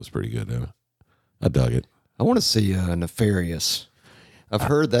was pretty good, didn't it? I dug it. I want to see Nefarious. I've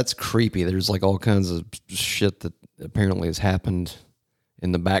heard that's creepy. There's like all kinds of shit that apparently has happened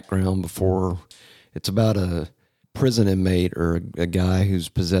in the background before. It's about a prison inmate or a guy who's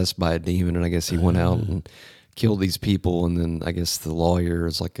possessed by a demon, and I guess he went out and killed these people, and then I guess the lawyer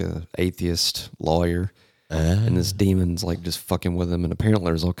is like a atheist lawyer, and this demon's like just fucking with him, and apparently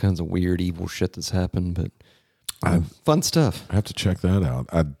there's all kinds of weird, evil shit that's happened, but fun stuff. I have to check that out.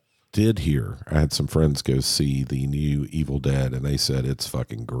 I did hear, I had some friends go see the new Evil Dead, and they said it's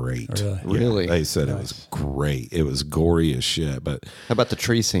fucking great. Really? They said it was great. It was gory as shit, but How about the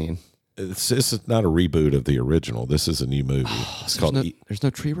tree scene? this is not a reboot of the original. This is a new movie. It's called. There's no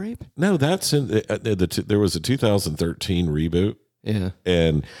tree rape? No, that's in there was a 2013 reboot. Yeah.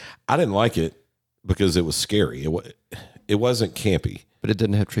 And I didn't like it because it was scary. It wasn't campy. But it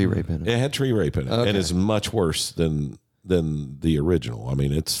didn't have tree rape in it. It had tree rape in it, Okay. and it's much worse than the original. I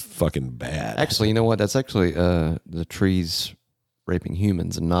mean, it's fucking bad. Actually, you know what? That's actually the trees raping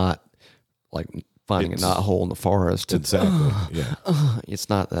humans and not like finding a knothole in the forest. Exactly. Yeah. It's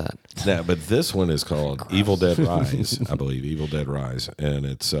not that. Yeah, but this one is called Evil Dead Rise, I believe. Evil Dead Rise, and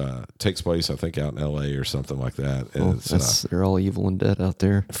it's takes place, I think, out in L.A. or something like that. And They're all evil and dead out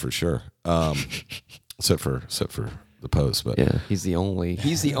there. for sure. Except for the Post, but Yeah, he's the only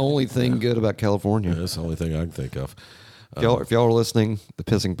thing good about California. that's the only thing I can think of. If y'all are listening, the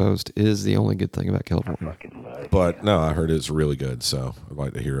Pissing Post is the only good thing about California. But no, I heard it's really good, so I'd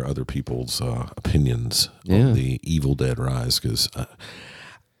like to hear other people's opinions Yeah. on the Evil Dead Rise, because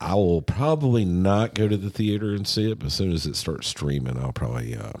I will probably not go to the theater and see it, but as soon as it starts streaming, I'll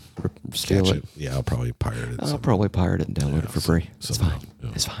probably Steal catch it. Yeah, I'll probably pirate it. I'll probably pirate it and download it for free. It's somehow, fine. yeah.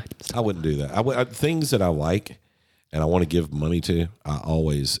 It's fine. I wouldn't do that. Things that I like and I want to give money to, I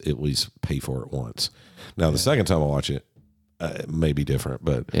always at least pay for it once. Now, the second time I watch it, it may be different,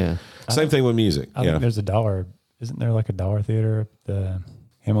 but Yeah. same thing with music. I think there's isn't there like a dollar theater at the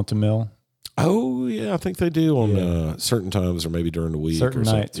Hamilton Mill? Oh, yeah, I think they do on certain times or maybe during the week. Certain or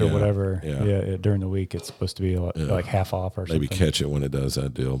nights or yeah. whatever. Yeah. Yeah, during the week it's supposed to be like half off or Maybe something. catch it when it does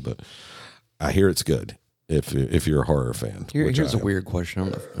that deal. But I hear it's good if you're a horror fan. Here's a weird question.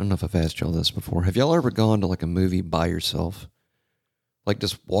 I don't know if I've asked y'all this before. Have y'all ever gone to like a movie by yourself? Like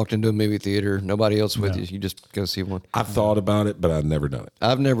just walked into a movie theater, nobody else with you. You just go see one. I've thought about it, but I've never done it.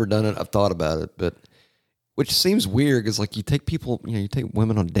 I've never done it. I've thought about it, but which seems weird because like you take people, you take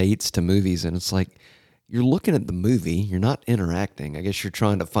women on dates to movies, and it's like you're looking at the movie, you're not interacting. I guess you're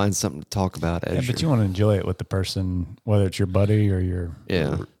trying to find something to talk about. Yeah, but you want to enjoy it with the person, whether it's your buddy or your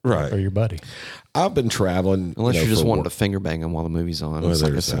Right. or your buddy. I've been traveling. Unless you're just for wanting work. to finger bang them while the movie's on. Well, It's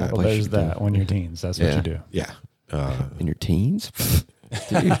like there's a that. simple Well, place there's you can- that when you're teens. That's what you do. Yeah. In your teens?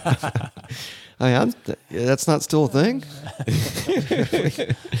 Dude. That's not still a thing?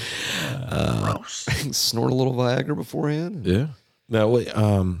 Snort a little Viagra beforehand? Yeah. No,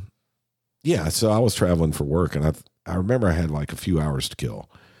 yeah. So I was traveling for work, and I remember I had like a few hours to kill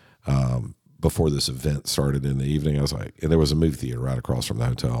before this event started in the evening. I was like, and there was a movie theater right across from the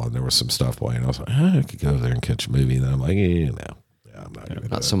hotel, and there was some stuff playing. I was like, I could go there and catch a movie. And then I'm like, I'm not going to.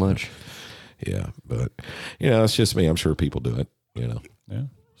 Not so much. Yeah, but it's just me. I'm sure people do it. Yeah.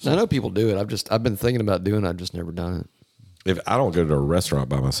 I know people do it. I've been thinking about doing it. I've just never done it. If I don't go to a restaurant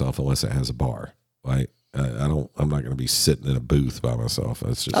by myself unless it has a bar, like I'm not going to be sitting in a booth by myself.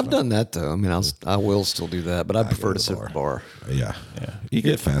 That's just I've done that though. I mean, I will still do that, but I prefer to sit at the bar. Yeah. You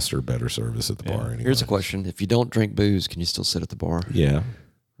get faster, better service at the bar. Anyway. Here's a question: if you don't drink booze, can you still sit at the bar? Yeah,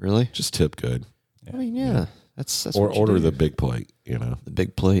 Really? just tip good, I mean, yeah. That's or what you order do. the big plate. The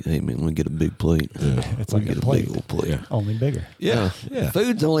big plate. Hey man, we get a big plate. It's We like get a plate. big old plate. Yeah. Only bigger. Yeah, The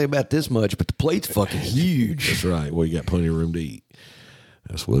food's only about this much, but the plate's fucking huge. That's right. Well, you got plenty of room to eat.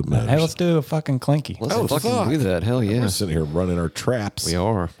 That's what matters. Hey, let's do a fucking clinky. Let's fucking do that. Hell yeah. We're sitting here running our traps. We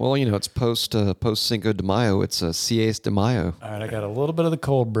are. Well, it's post Cinco de Mayo. It's Cies de Mayo. All right, I got a little bit of the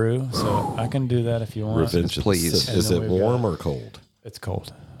cold brew, so I can do that if you want. Revenge, Please. Is And it then we've warm got- or cold? It's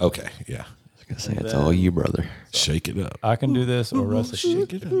cold. Okay, yeah. I was gonna say it's all you, brother. Shake it up. I can do this, or Russ, if you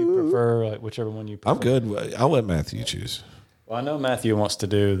prefer, like whichever one you prefer. I'm good. I'll let Matthew choose. Well, I know Matthew wants to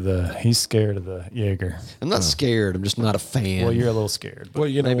do he's scared of the Jaeger. I'm not scared. I'm just not a fan. Well, you're a little scared. But Well,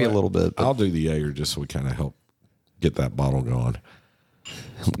 you know maybe what? a little bit, but- I'll do the Jaeger just so we kind of help get that bottle going.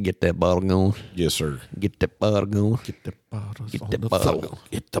 Get that bottle going. Yes, sir. Get that bottle going. Get the bottles Get on the the bottle. floor.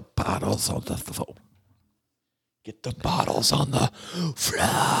 Get the bottles on the floor. Get the bottles on the floor.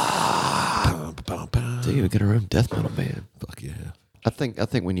 Bum, bum, bum. Dude, we got our own death metal band. Fuck yeah. I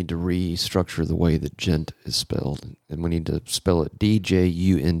think we need to restructure the way that gent is spelled, and we need to spell it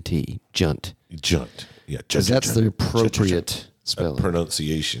DJUNT, junt, Junt. Yeah, because that's the appropriate Spell it.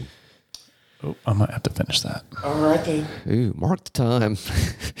 pronunciation. Oh, I might have to finish that. All right then. Ooh, mark the time.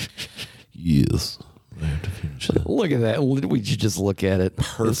 Yes. I have to finish that. Look at that. Would you just look at it?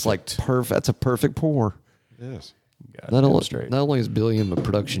 It's like perfect. That's a perfect pour. Yes. Not only is Billiam a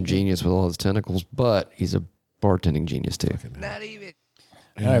production genius with all his tentacles, but he's a bartending genius too. Not even.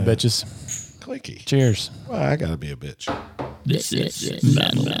 All right, bitches. Clicky. Cheers. Well, I gotta be a bitch.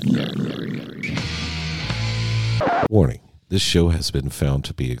 Warning. This show has been found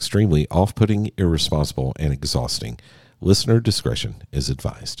to be extremely off-putting, irresponsible, and exhausting. Listener discretion is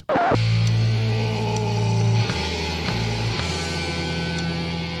advised.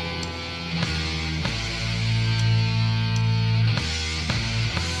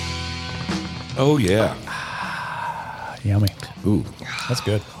 Oh, yeah. Yummy. Ooh, That's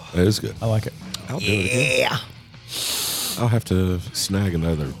good. that is good. I like it. I'll do it again. I'll have to snag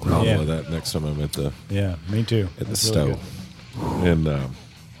another bottle Yeah. of that next time I'm at the Yeah, me too. at the That's really stove. And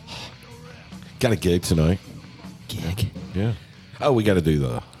got a gig tonight. Gig. Yeah. Oh, we got to do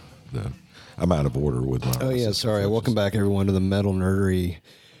the. I'm out of order with my. Oh yeah, sorry. Welcome back, everyone, to the Metal Nerdery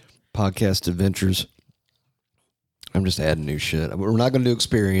podcast adventures. I'm just adding new shit. We're not going to do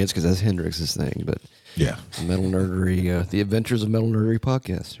experience because that's Hendrix's thing, but Yeah. Metal Nerdery, the Adventures of Metal Nerdery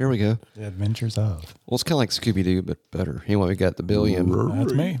podcast. Here we go. good. The Adventures of. Well, it's kind of like Scooby Doo, but better. Anyway, we got the Billiam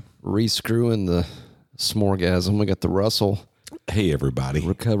That's me. re-screwing the Smorgasm. We got the Russell Hey, everybody.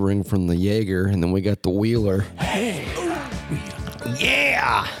 recovering from the Jaeger, and then we got the Wheeler.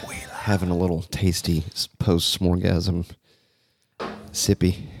 Yeah, having a little tasty post-Smorgasm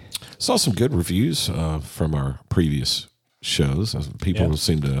sippy. Saw some good reviews from our previous shows. People Yeah.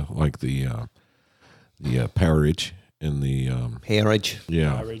 seem to like the Powerage and the Marriage.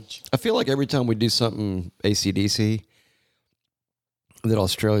 yeah. I feel like every time we do something AC/DC, that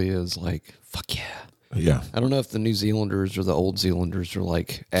Australia is like, fuck yeah. Yeah. I don't know if the New Zealanders or the Old Zealanders are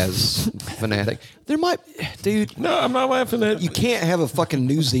like as fanatic. There might, dude. No, I'm not laughing at You can't have a fucking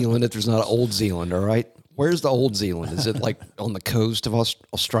New Zealand if there's not an Old Zealand. All right, where's the Old Zealand? Is it like on the coast of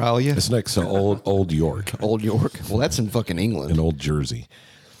Australia? It's next to old York Old York. Well, that's in fucking England. and Old Jersey.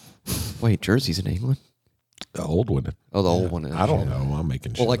 Wait, Jersey's in England. The old one. Oh, the old one is. I don't know. I'm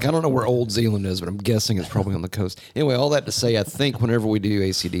making sure. Well, like I don't know where Old Zealand is, but I'm guessing it's probably on the coast. Anyway, all that to say, I think whenever we do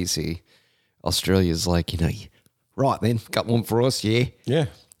AC/DC, Australia's like, right then, got one for us, yeah. Yeah.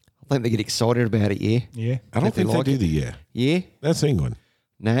 I think they get excited about it, yeah. Yeah. I don't think they like do it. the yeah. Yeah. That's England.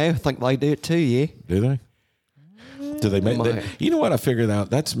 No, I think they do it too, yeah. Do they? Do they make? Might. You know what I figured out?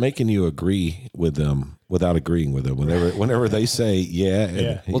 That's making you agree with them without agreeing with them. Whenever they say yeah, and-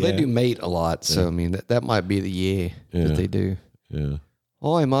 Yeah. Well, they do mate a lot, so I mean that might be the yeah, Yeah. that they do. Yeah,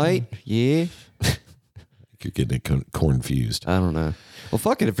 Hi, mate. Yeah. you're getting it confused. I don't know. Well,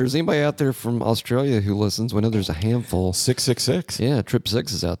 fuck it. If there's anybody out there from Australia who listens, we know there's a handful. 666. Yeah, Trip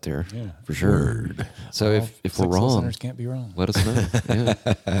 6 is out there. Yeah. For sure. So if we're Six wrong, listeners can't be wrong. let us know.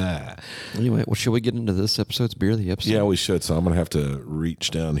 Yeah. Anyway, well, should we get into this episode's beer of the episode? Yeah, we should. So I'm gonna have to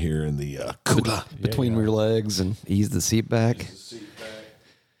reach down here in the cooler. Between your legs and ease the seat back.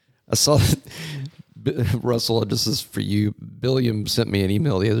 I saw Russell, this is for you. Billiam sent me an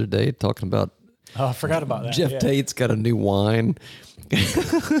email the other day talking about Oh, I forgot about that. Jeff yeah. Tate's got a new wine.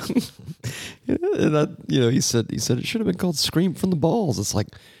 And he said it should have been called Scream from the Balls. It's like,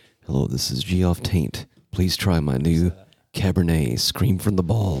 hello, this is Geoff Tate. Please try my new Cabernet, Scream from the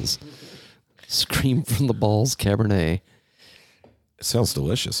Balls. Scream from the Balls Cabernet. It sounds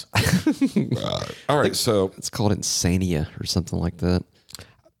delicious. All right, so It's called Insania or something like that.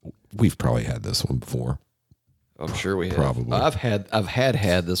 we've probably had this one before. I'm sure we have. Probably. I've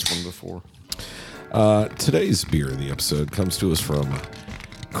had this one before. Today's beer of the episode comes to us from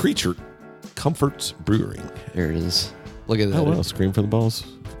Creature Comforts Brewing. There it is. Look at that. Oh well, Scream for the Balls,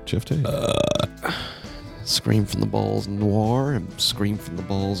 Jeff Tate. Scream from the Balls Noir and Scream from the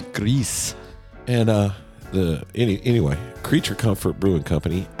Balls Gris. And anyway, Creature Comfort Brewing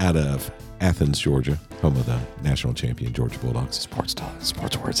Company out of Athens, Georgia, home of the national champion Georgia Bulldogs. Sports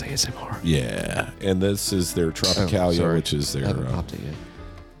Words ASMR. Yeah, and this is their Tropicalia, sorry. which is I their haven't popped it yet.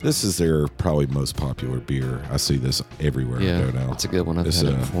 this is their probably most popular beer. I see this everywhere I Yeah, go now. it's a good one. I've It's had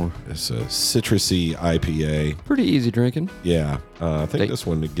it a- before. It's a citrusy IPA. Pretty easy drinking. Yeah, I think They- this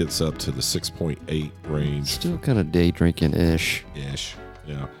one gets up to the 6.8 range Still kind of day drinking ish. ish.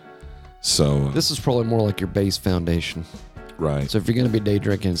 Yeah. So This is probably more like your base foundation. right. So if you're going to be day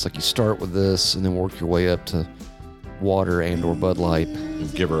drinking, it's like you start with this and then work your way up to water and or Bud Light.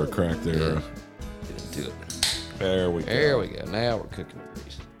 Give her a crack there. Yeah. Get into it. There we go. There we go. Now we're cooking with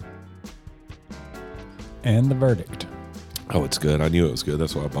grease. And the verdict. Oh, it's good. I knew it was good.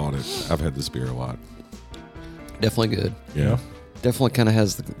 That's why I bought it. I've had this beer a lot. Definitely good. Yeah. Definitely kind of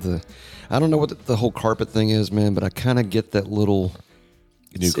has the I don't know what the whole carpet thing is, man, but I kind of get that little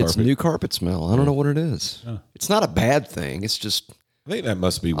it's new carpet smell. I don't know what it is. It's not a bad thing. It's just I think that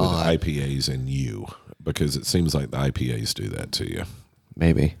must be with IPAs and you, because it seems like the IPAs do that to you.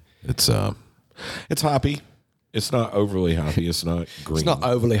 Maybe. It's hoppy. It's not overly hoppy. It's not green. It's not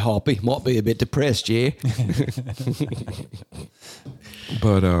overly hoppy. Might be a bit depressed, yeah.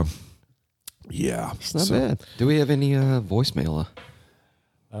 But yeah, It's not bad. Do we have any voicemail?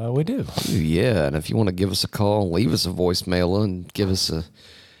 We do. Yeah, and if you want to give us a call, leave us a voicemail and give us a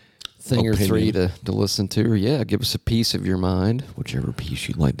thing or three to listen to, or give us a piece of your mind, whichever piece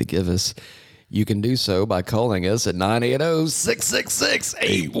you'd like to give us. You can do so by calling us at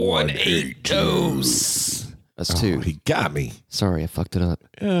 980-666-8182. That's two. He got me. Sorry, I fucked it up.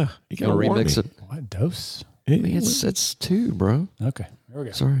 Yeah, You gotta remix it. What dose? It's two, bro. Okay, here we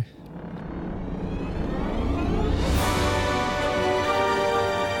go. Sorry.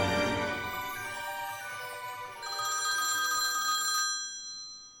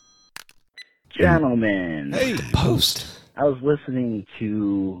 Gentlemen, Hey, Post. I was listening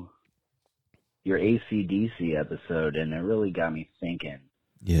to your AC/DC episode, and it really got me thinking.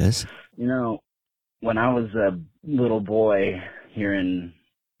 Yes. You know, when I was a little boy hearing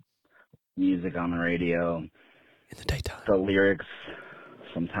music on the radio, In the daytime. the lyrics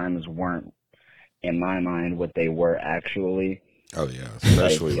sometimes weren't, in my mind, what they were actually. oh yeah,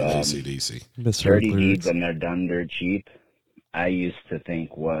 especially Like, with AC/DC. Dirty deeds and they're done dirt cheap, I used to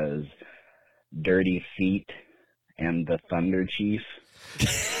think was Dirty Feet and the Thunder Chief.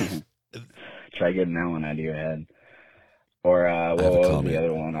 Try getting that one out of your head. Or what was the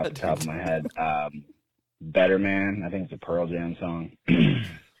other one off the top of my head? Better Man. I think it's a Pearl Jam song.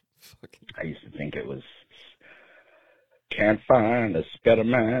 I used to think it was Can't Find a Better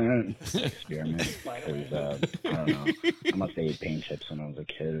Man. Experiment. I don't know. I must have ate paint chips when I was a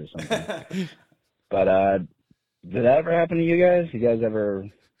kid or something. But did that ever happen to you guys? You guys ever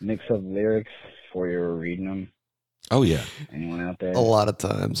mix up lyrics before you were reading them? Oh yeah, Anyone out there? A lot of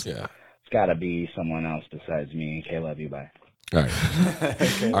times. yeah. It's got to be someone else besides me. Okay, love you. Bye. All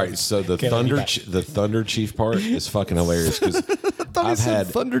right, all right. So the Thunder Chief part is fucking hilarious because I've had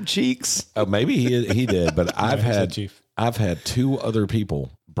Thunder Cheeks. oh, maybe he did, but I've had Chief. I've had two other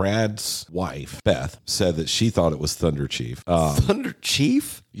people. Brad's wife Beth said that she thought it was Thunder Chief. Thunder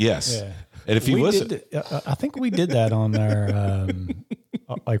Chief? Yes. Yeah. And if you listen, I think we did that on our,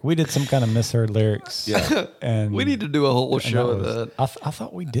 like we did some kind of misheard lyrics. Yeah. And We need to do a whole show of was- that. I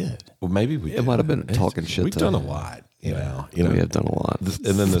thought we did. well, maybe we. It might have been talking shit. We've done a lot, you know. You know, We have done a lot.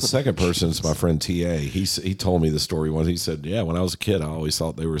 And then the second person is my friend TA. He told me the story once. He said, "Yeah, when I was a kid, I always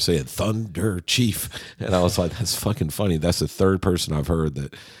thought they were saying Thunder Chief," and I was like, "That's fucking funny." That's the third person I've heard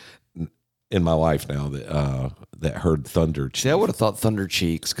that in my life now that heard Thunder Chief. See, I would have thought Thunder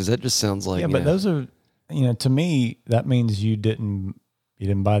Cheeks because that just sounds like But those are, to me, that means you didn't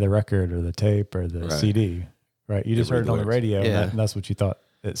buy the record or the tape or the CD, right? You just heard it on the radio, Yeah. and that's what you thought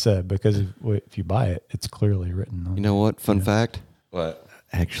it said. Because if you buy it, it's clearly written on. You know what? Fun fact. What?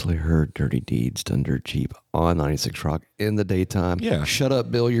 Actually heard Dirty Deeds Done Dirt Cheap on 96 Rock in the daytime. Yeah. Shut up,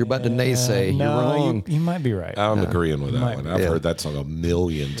 Bill. You're about to naysay. You're wrong. You might be right. I'm agreeing with that one. I've yeah. heard that song a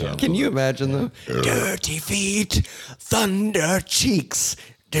million times. Can you imagine though? Dirty feet, thunder cheeks.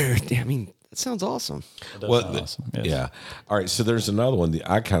 Dirty. I mean, that sounds awesome. Well, awesome. Yes. yeah. All right. So there's another one.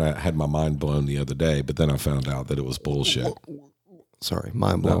 I kind of had my mind blown the other day, but then I found out that it was bullshit. Sorry,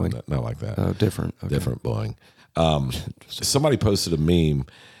 mind No, blowing. not like that. Oh, different. Okay. Different blowing. Somebody posted a meme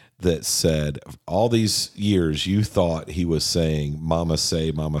that said, all these years you thought he was saying Mama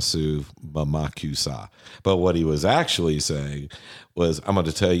say, Mama Sue, Mama Kusa. But what he was actually saying was, I'm going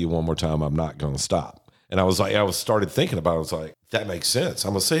to tell you one more time, I'm not going to stop. And I was like, started thinking about it. I was like, that makes sense.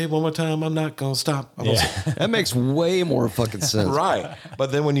 I'm going to say it one more time, I'm not going to stop. That makes way more fucking sense. Right.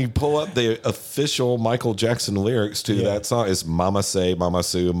 But then when you pull up the official Michael Jackson lyrics to that song, it's Mama say, Mama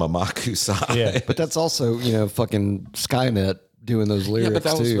Sue, Mama Kusa. Yeah. But that's also, fucking Skynet doing those lyrics Yeah, but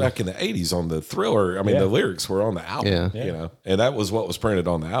that was too. back in the 80s on the Thriller. I mean, the lyrics were on the album, Yeah. and that was what was printed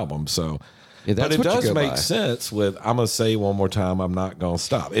on the album. So, Yeah, that's but it what you does go make by. sense with, I'm going to say one more time, I'm not going to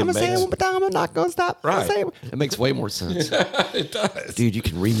stop. I'm gonna say it one more time. I'm not gonna stop. Right. It makes way more sense. It does. Dude, you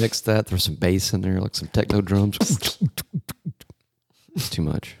can remix that. Throw some bass in there, like some techno drums. It's too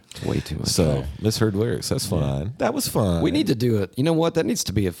much. It's way too much. So, misheard lyrics. That's fine. That was fun. We need to do it. You know what? That needs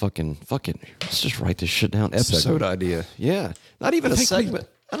to be a fucking. Let's just write this shit down. Episode Segment. idea. Yeah. Not even a segment.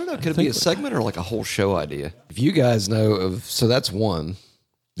 I don't know. Could it be a segment or like a whole show idea? If you guys know of. So that's one.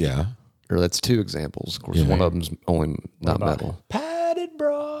 Yeah. Or that's two examples. Of course, one of them's only not metal. Padded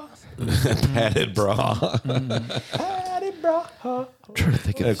bra. Padded bra. Padded I'm trying to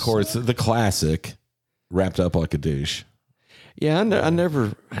think And of course, the classic, Wrapped Up Like a Douche. Yeah, I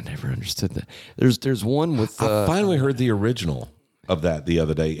never understood that. There's one with. I finally heard the original of that the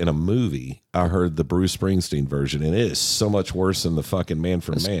other day in a movie. I heard the Bruce Springsteen version, and it is so much worse than the fucking Man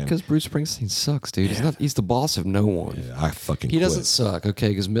from Man. Because Bruce Springsteen sucks, dude. He's the boss of no one. Yeah, I fucking. He doesn't suck, okay?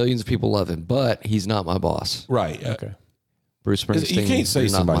 Because millions of people love him, but he's not my boss. Right. Okay. Bruce Springsteen. You can't say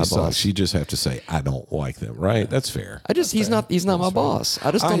you're not somebody my sucks. boss. You just have to say I don't like them. Right. That's fair. He's not my boss. I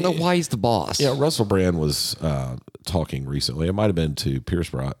just don't know why he's the boss. Yeah. Russell Brand was talking recently. It might have been to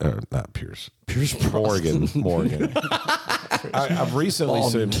Morgan. I've recently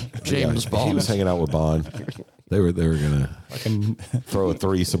seen James Bond. He was hanging out with Bond. They were gonna throw a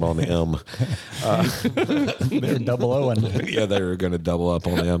threesome on the M. They're double O and Yeah, they were gonna double up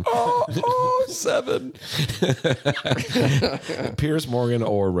on M. Seven. Piers Morgan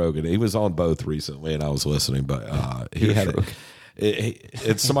or Rogan. He was on both recently, and I was listening. But he had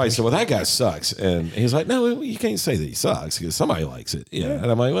it's somebody said, "Well, that guy sucks," and he's like, "No, you can't say that he sucks because somebody likes it." Yeah, and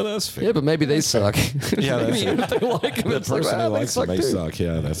I'm like, "Well, that's fair." Yeah, but maybe they suck. Yeah, that's Maybe if they like him, the it's like, person who likes they it may suck too. suck.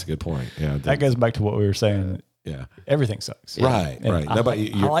 Yeah, that's a good point. Yeah, that goes back to what we were saying. yeah, Everything sucks. right, And right. I,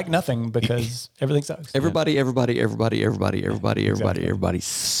 Nobody, I like nothing because everything sucks. Everybody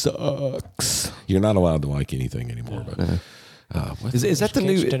sucks. you're not allowed to like anything anymore. But Is that the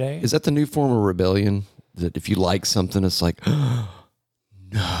new? today? Is that the new form of rebellion? That if you like something, it's like,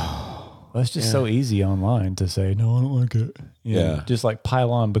 Well, it's just so easy online to say, no, I don't like it. You know, Yeah. just like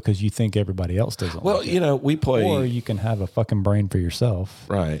pile on because you think everybody else doesn't well, like it. you know, we play Or you can have a fucking brain for yourself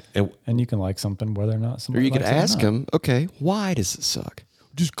right, and and you can like something whether or not or somebody you could likes it or ask not. him, okay, why does it suck?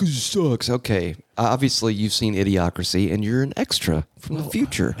 Just because it sucks. Okay, obviously you've seen Idiocracy, and you're an extra from the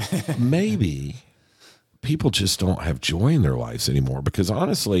future. maybe people just don't have joy in their lives anymore because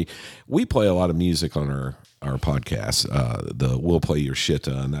honestly, we play a lot of music on our podcast. The We'll Play Your Shit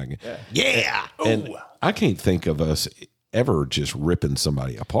and that. Yeah. And I can't think of us ever just ripping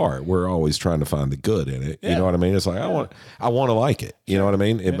somebody apart. We're always trying to find the good in it. You know what I mean? It's like I want to like it. You know what I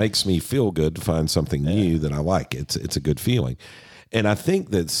mean? It makes me feel good to find something new that I like. It's a good feeling. And I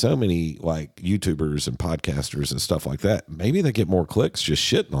think that so many like YouTubers and podcasters and stuff like that, maybe they get more clicks just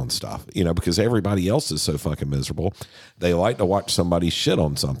shitting on stuff, you know, because everybody else is so fucking miserable. They like to watch somebody shit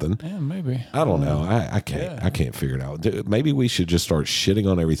on something. Yeah, maybe. I don't know. I can't figure it out. Maybe we should just start shitting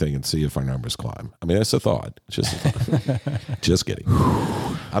on everything and see if our numbers climb. I mean, that's a thought. Just a thought. Just kidding.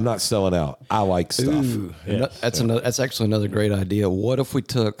 I'm not selling out. I like stuff. That's actually another great idea. What if we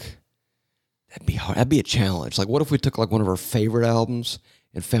took? That'd be hard. That'd be a challenge. Like, what if we took like one of our favorite albums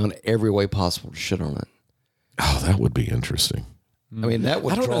and found every way possible to shit on it? Oh, that would be interesting. I mean, that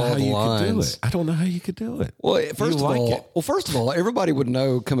would I don't know draw how the you lines. could do it. I don't know how you could do it. Well, first of all, everybody would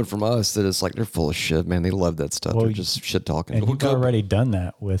know coming from us that it's like they're full of shit, man. They love that stuff. Well, They're just shit talking. And you've already done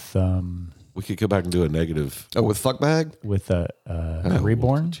that with We could go back and do a negative. With fuckbag?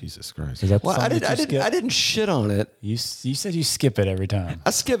 Reborn. Jesus Christ. Is that the Well, song I that you skip? didn't shit on it. You said you skip it every time.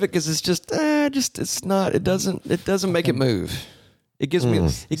 I skip it because it's just it's not. It doesn't make it move. It gives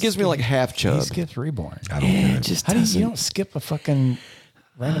me like half He chub. skips Reborn. I don't get It it. just How do you doesn't. don't skip a fucking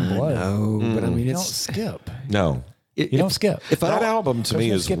Random Blood? No, but I mean You don't it's skip. No. You don't skip. If I That don't, album to There's me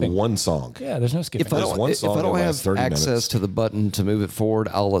no is skipping. one song. Yeah, there's no skipping. if I There's don't, one if song I don't that have lasts 30 access minutes. to the button to move it forward,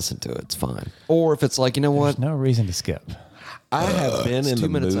 I'll listen to it. It's fine. Or if it's like, you know what? There's no reason to skip. I have been it's in 2 the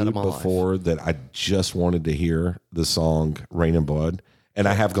minutes out mood of my life. before that I just wanted to hear the song Rain and Blood, and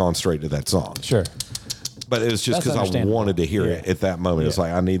I have gone straight to that song. Sure. But it was just That's because I understandable. wanted to hear it at that moment. It's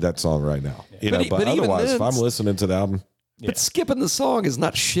like, I need that song right now. You know, But but even otherwise, then, if I'm listening to the album, But skipping the song is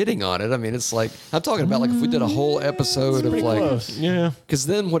not shitting on it. I mean, it's like, I'm talking about like if we did a whole episode of like, Close. yeah. because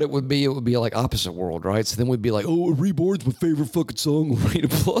then what it would be like opposite world, right? So then we'd be like, oh, Reborn's my favorite fucking song, Rain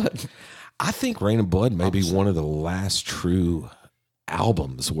of Blood. I think Rain and Blood may be one of the last true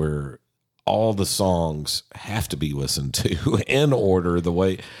albums where all the songs have to be listened to in order the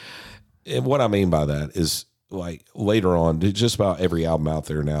way. And what I mean by that is like later on, just about every album out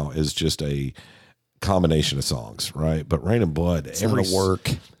there now is just a combination of songs, right? But Rain and Blood,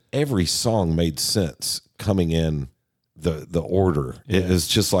 every song made sense coming in the order. It is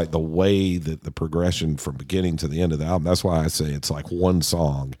just like the way that the progression from beginning to the end of the album. That's why I say it's like one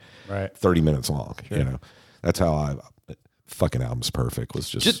song, Right. 30 minutes long. You know, that's how fucking album's perfect. Was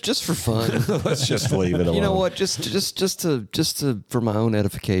Just for fun. let's just leave it alone. You know what? Just to for my own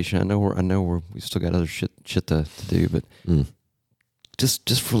edification. I know we still got other shit to do, but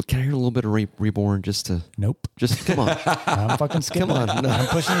just for, can I hear a little bit of Reborn? Just to Nope. just come on, I'm fucking skipping. come on. No. I'm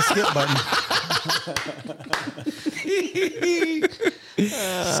pushing the skip button.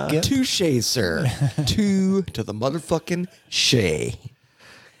 Touche, sir. Two to the motherfucking shay.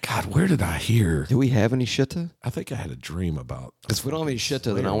 God, where did I hear? Do we have any shitta? I think I had a dream about. If we don't have any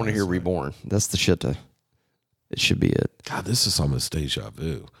shitta, then I want to hear Reborn. That's the shitta. It should be it. God, this is almost deja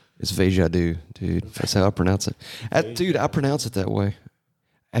vu. It's Veja Du, dude. That's how I pronounce it. Dude, I pronounce it that way.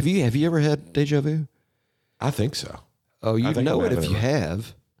 Have you ever had deja vu? I think so. Oh, you know it if you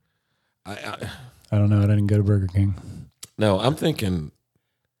have. I don't know. I didn't go to Burger King. No, I'm thinking.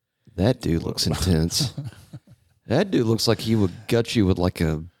 That dude looks intense. That dude looks like he would gut you with like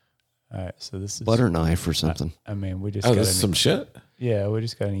a All right, so this is butter knife or something. I mean, we just Oh, got this is some shit? Yeah, we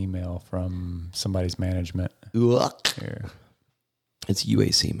just got an email from somebody's management. Here. It's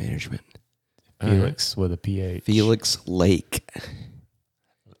UAC management. Felix with a PH. Felix Lake.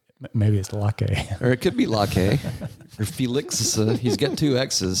 Maybe it's Lake. Or it could be Lake. Or Felix. He's got two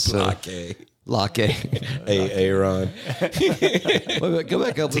X's. So. Lake. Hey, Aaron. Wait, go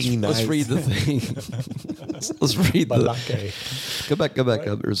back up. Let's read the thing. Let's read the. Lake. Go back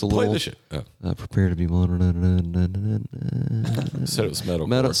up. There's a Play little. this shit. Oh. Prepare to be modern. Said it was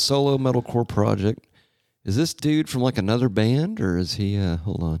metal. Solo metalcore project. Is this dude from like another band, or is he?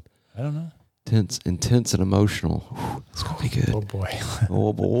 Hold on. I don't know. Intense and emotional. Whew, it's gonna be good. Oh boy.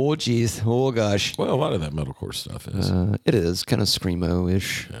 Oh jeez. Oh gosh. Well, a lot of that metalcore stuff is. It is kind of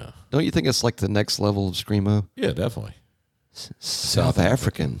screamo-ish. Yeah. Don't you think it's like the next level of screamo? Yeah, definitely. South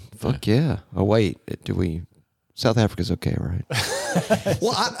African. Fuck yeah. Oh wait, do we? South Africa's okay, right?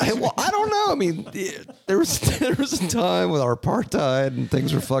 well, I don't know. I mean, there was a time with our apartheid and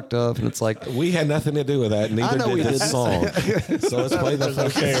things were fucked up, and it's like We had nothing to do with that. Neither know did we this didn't. song. So let's play the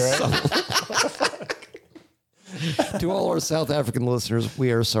Okay, right? to all our South African listeners,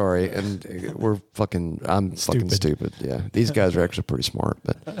 we are sorry, and I'm fucking stupid. Yeah, these guys are actually pretty smart.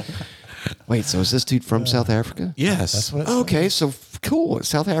 But wait, so is this dude from South Africa? Yes. That's what Okay, so cool.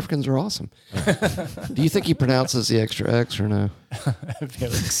 South Africans are awesome. Do you think he pronounces the extra X or no?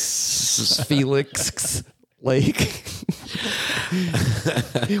 This is Felix Lake.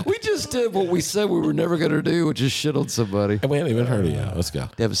 We just did what we said we were never going to do, which is shit on somebody. And we haven't even heard it yet. Let's go.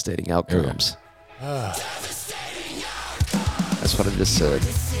 Devastating outcomes. That's what I just said.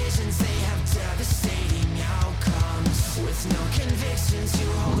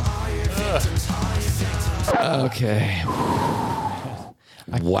 Okay.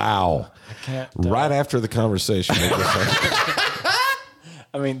 Wow. I can't. Right after the conversation.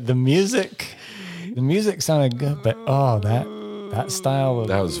 I mean, the music sounded good, but that style of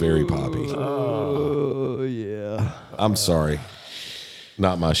That was very poppy. Oh, yeah. I'm sorry.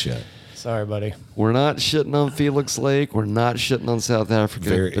 Not my shit. sorry, buddy. We're not shitting on Felix Lake. We're not shitting on South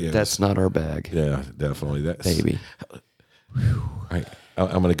Africa, but that's not our bag. Yeah, definitely. That's Baby.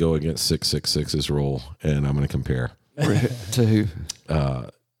 I'm going to go against 666's rule, and I'm going to compare. To who?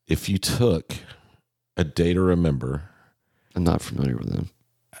 If you took A Day to Remember, I'm not familiar with them,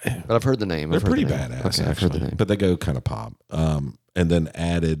 but I've heard the name. they're pretty badass, Okay, I've heard the name. but they go kind of pop. And then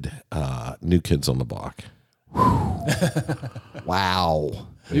added New Kids on the Block. Wow.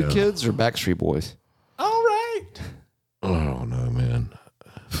 New Kids or Backstreet Boys? All right. Oh, no, man.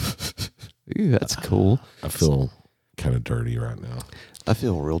 Ooh, that's cool. I feel kind of dirty right now. I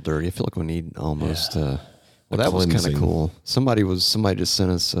feel real dirty. I feel like we need almost. Well, that was kind of cleansing. cool. Somebody just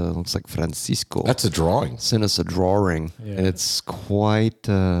sent us. Looks like Francisco. That's a drawing. Sent us a drawing, Yeah. and it's quite.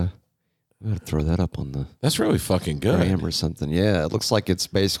 I'm gonna throw that up on the That's really fucking good. gram or something. Yeah, it looks like it's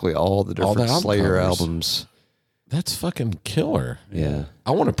basically all the All different the album Slayer covers. albums. That's fucking killer. Yeah,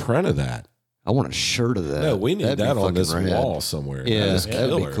 I want a print of that. I want a shirt of that. No, we need That'd be that on fucking this rad. wall somewhere. Yeah, that is that'd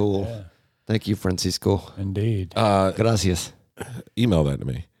killer. be cool. Yeah. Thank you, Francisco. Indeed. Gracias. Email that to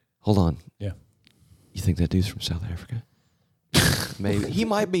me. Hold on. Yeah. You think that dude's from South Africa? Maybe he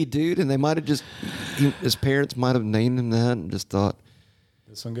might be, dude, and they might have just his parents might have named him that and just thought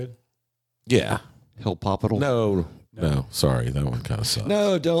This one good? Yeah. he'll pop it. No. Sorry, that one kind of sucks.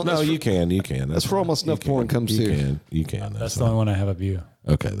 No, don't. No, That's you can. That's where all my snuff porn comes you to. Can. You can. That's the only one I have of you.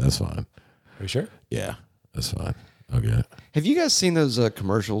 Okay, that's fine. Are you sure? Yeah, that's fine. I'll get it. Have you guys seen those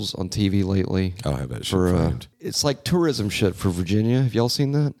commercials on TV lately? I'll have that shit For framed. it's like tourism shit for Virginia. Have y'all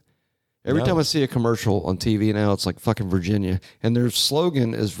seen that? Every No. time I see a commercial on TV now, it's like fucking Virginia. And their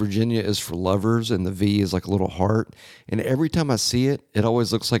slogan is Virginia is for lovers, and the V is like a little heart. And every time I see it, it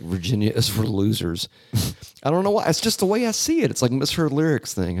always looks like Virginia is for losers. I don't know why. It's just the way I see it. It's like misheard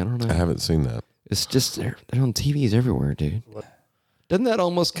lyrics thing. I don't know. I haven't seen that. It's just they're on TVs everywhere, dude. Doesn't that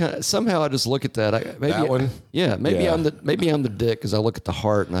almost kind of somehow I just look at that? Maybe That one? Yeah, maybe Yeah. I'm the dick because I look at the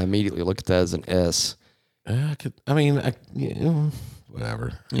heart and I immediately look at that as an S.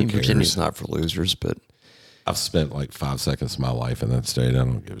 Whatever. I mean, Virginia's not for losers, but I've spent like 5 seconds of my life in that state. I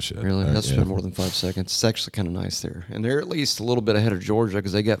don't give a shit. Really? I've spent more than 5 seconds. It's actually kind of nice there. And they're at least a little bit ahead of Georgia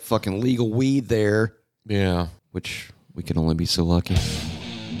because they got fucking legal weed there. Yeah. Which we can only be so lucky.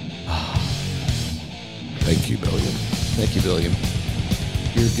 Thank you, Billiam. Thank you, Billiam.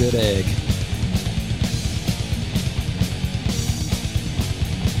 You're a good egg.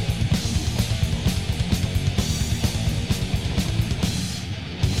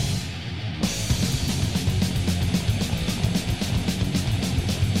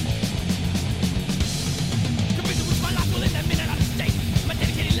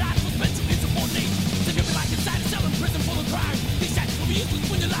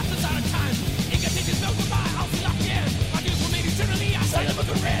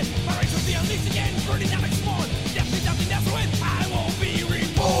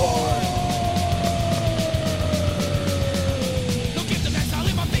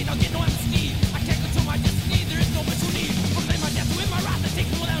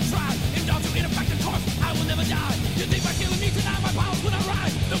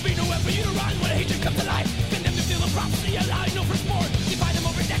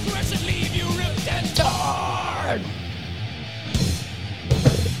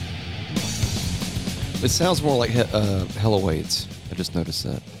 It sounds more like Hell Awaits. I just noticed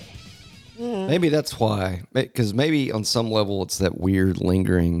that. Maybe that's why. Because maybe on some level it's that weird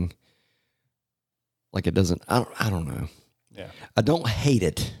lingering. Like it doesn't. I don't know. Yeah. I don't hate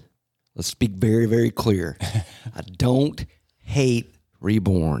it. Let's speak very, very clear. I don't hate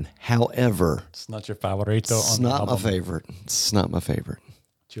Reborn. However, It's not your favorito it's on the not album. my favorite. It's not my favorite.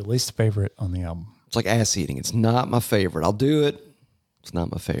 It's your least favorite on the album. It's like ass eating. It's not my favorite. I'll do it. It's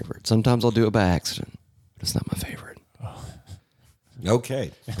not my favorite. Sometimes I'll do it by accident. It's not my favorite.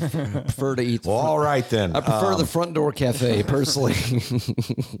 Okay. I prefer to eat. Well, all right then. I prefer the front door cafe personally.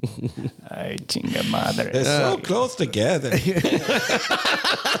 Ay, chinga madre. They're so close together.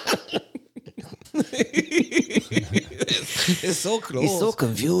 It's so close. It's so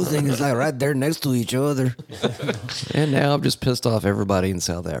confusing. It's like right there next to each other. And now I've just pissed off everybody in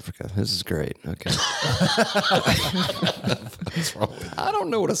South Africa. This is great. Okay. What's wrong with I don't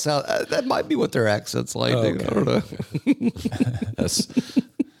know what a South. That might be what their accent's like. Dude. I don't know. That's,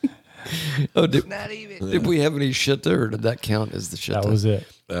 Oh, did we have any shit there, or did that count as the shit? That was it.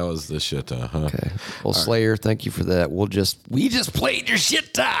 that was the shit, huh? Okay. Well, Slayer, thank you for that. We just played your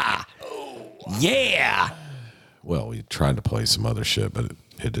shit. Yeah. Well, we tried to play some other shit, but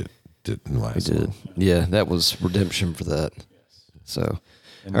it didn't last. We did. long. Yeah, that was redemption for that. So,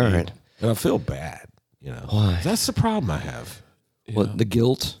 all right. And I feel bad, you know. Why? That's the problem I have. What, the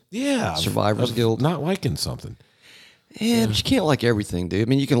guilt? Yeah. Survivor's of guilt? Not liking something. Yeah, but you can't like everything, dude. I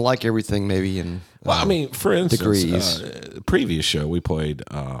mean, you can like everything maybe in Well, I mean, for instance, degrees. Previous show we played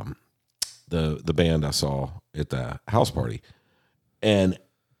the band I saw at the house party, and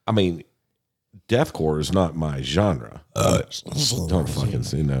I mean, deathcore is not my genre. Don't fucking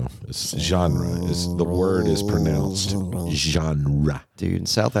say no. It's genre. The word is pronounced genre. Dude, in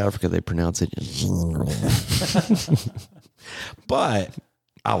South Africa, they pronounce it. But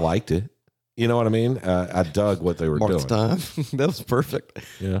I liked it. You know what I mean? I dug what they were Mark's doing. time. That was perfect.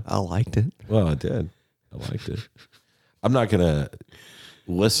 Yeah. I liked it. Well, I did. I liked it. I'm not gonna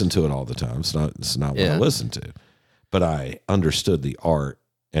listen to it all the time. It's not what I listen to. But I understood the art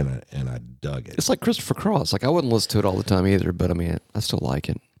and I dug it. It's like Christopher Cross. Like, I wouldn't listen to it all the time either, but I mean, I still like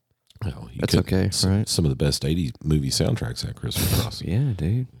it. Well, That's okay, right? Some of the best 80s movie soundtracks had Christopher Cross. Yeah,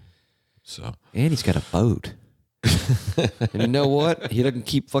 dude. So And he's got a boat. And you know what? He doesn't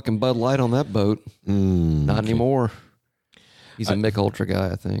keep fucking Bud Light on that boat. Not anymore. He's a Mick Ultra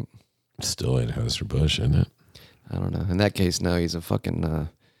guy, I think. still Anheuser-Busch, isn't it? I don't know. In that case, no, he's a fucking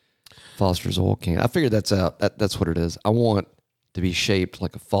Foster's oil can. I figured that's out. That's what it is. I want to be shaped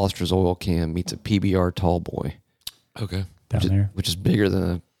like a Foster's oil can meets a PBR tall boy. Okay. Down there. Which is bigger than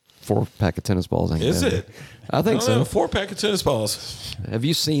a 4-pack of tennis balls. Is it? I think so. 4-pack of tennis balls. Have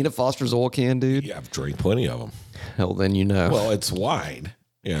you seen a Foster's oil can, dude? Yeah, I've drank plenty of them. Hell, then you know. Well, it's wide.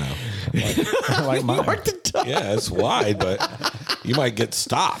 You know. Like mine. Yeah, it's wide, but you might get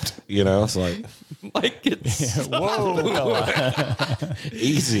stopped. You know, it's like might get Whoa.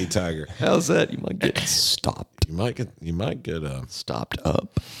 easy, Tiger. How's that? You might get stopped. You might get Stopped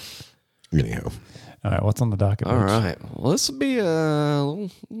up. anyhow. All right, what's on the docket? All Rich? right. Well, this will be a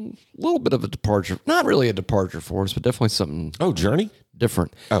little bit of a departure. Not really a departure for us, but definitely something Oh, Journey?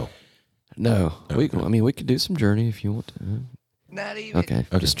 different. Oh. No, we could do some Journey if you want to. Not even. Okay,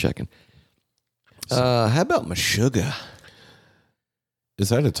 just checking. How about Meshuggah? Is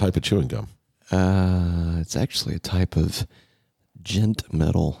that a type of chewing gum? It's actually a type of Gent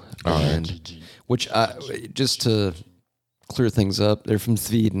metal band, which just to clear things up, they're from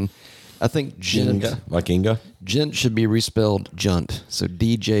Sweden. I think gent, like Inga. Gent should be respelled junt, so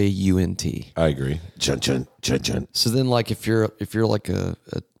DJUNT. I agree. Junt. So then, like, if you're like a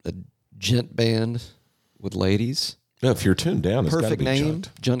gent band with ladies, Yeah, if you're tuned down, it's perfect gotta be name, Junt.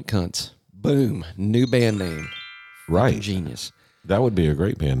 Junt Cunts. Boom, new band name. Right. Fucking genius. That would be a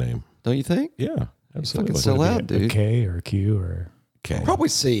great band name. Don't you think? Yeah, absolutely. Fucking sell out, A dude. K or a Q or Okay. Probably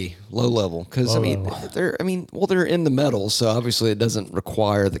C, low level, because Low they're in the metal, so obviously it doesn't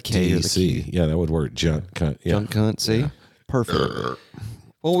require the K or the Q. DC. Yeah, that would work. Junt. Yeah. Junt Cunt, see? Perfect.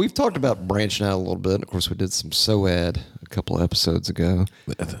 Well, we've talked about branching out a little bit. Of course, we did some SOAD a couple of episodes ago,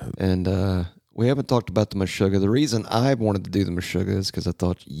 and we haven't talked about the Meshuggah. The reason I wanted to do the Meshuggah is because I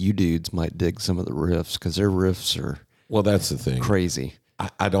thought you dudes might dig some of the riffs, because their riffs are Well, that's the thing. crazy.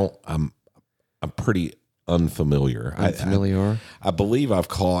 I don't. I'm pretty unfamiliar. Unfamiliar? I believe I've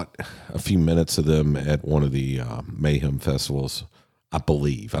caught a few minutes of them at one of the Mayhem festivals. I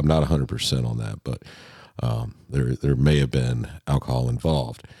believe. I'm not 100% on that, but there may have been alcohol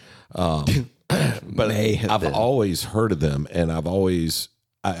involved. But I've always heard of them, and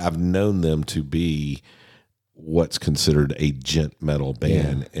I've known them to be what's considered a gent metal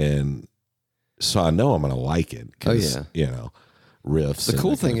band, and so I know I'm going to like it. Oh, yeah. You know, riffs. The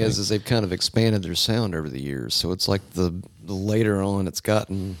cool thing is they've kind of expanded their sound over the years. So it's like the later on, it's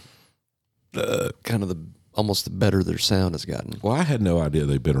gotten kind of almost the better their sound has gotten. Well, I had no idea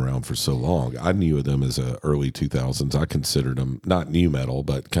they've been around for so long. I knew of them as early 2000s. I considered them not new metal,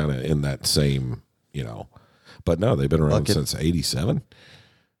 but kind of in that same, But no, they've been around since 87.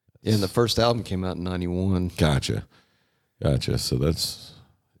 Yeah, and the first album came out in 91. Gotcha. So that's,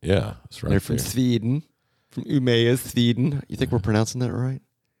 that's right. They're from there. Sweden, from Umeå, Sweden. You think we're pronouncing that right?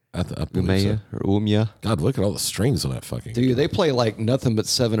 I believe Umeå so. or Umeå? God, look at all the strings on that fucking Dude, they play like nothing but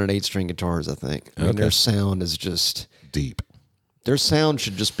 7 and 8 string guitars, I think. I mean, their sound is just... deep. Their sound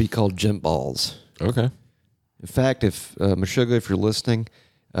should just be called Gent Balls. Okay. In fact, if Meshuggah, if you're listening,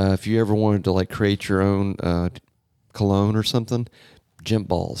 if you ever wanted to like create your own cologne or something, Gent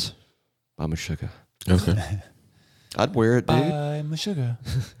Balls by Meshuggah. Okay. I'd wear it, dude. by Meshuggah.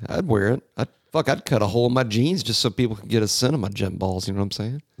 I'd wear it. I'd cut a hole in my jeans just so people could get a scent of my Gent Balls. You know what I'm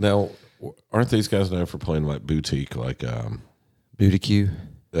saying? Now, aren't these guys known for playing like boutique, like Booty Q.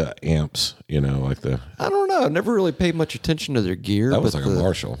 amps? Like the I don't know. I never really paid much attention to their gear. that was but like a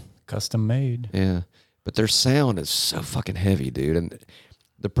Marshall. Custom made. Yeah, but their sound is so fucking heavy, dude. And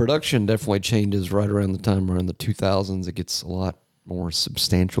the production definitely changes right around the time around the 2000s. It gets a lot more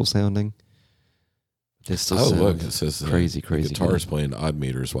substantial sounding. Look, it says crazy. The guitar's playing odd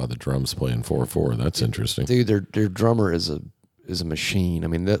meters while the drum's playing 4/4. That's interesting. Dude, their drummer is a machine. I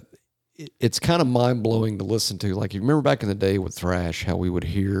mean, it's kind of mind blowing to listen to. Like, you remember back in the day with thrash, how we would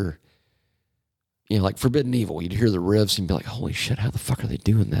hear, like Forbidden Evil, you'd hear the riffs and be like, holy shit, how the fuck are they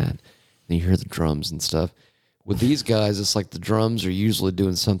doing that? And you hear the drums and stuff. With these guys, it's like the drums are usually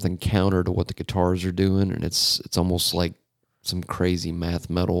doing something counter to what the guitars are doing, and it's almost like some crazy math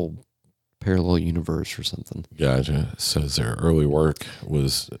metal parallel universe or something. Gotcha. It says their early work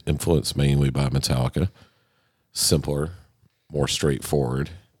was influenced mainly by Metallica, simpler, more straightforward,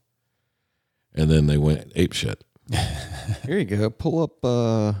 and then they went apeshit. Here you go. Pull up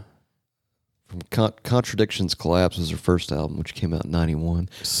from Contradictions Collapse was their first album, which came out in 91.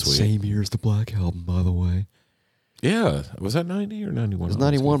 Sweet. Same year as the Black Album, by the way. Yeah. Was that 90 or 91? It was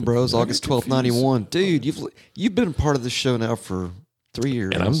 91, bro. It was August 12th, 91. Dude, you've been a part of this show now for 3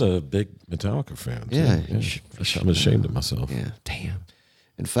 years. And I'm the big Metallica fan. Too. Yeah. I'm ashamed of myself. Yeah, damn.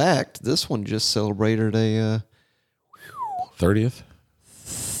 In fact, this one just celebrated a 30th?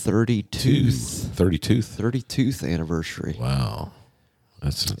 32th anniversary. Wow.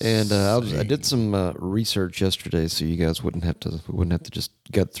 That's And I did some research yesterday, so you guys wouldn't have to just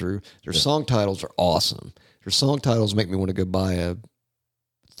gut through. Their song titles are awesome. Their song titles make me want to go buy a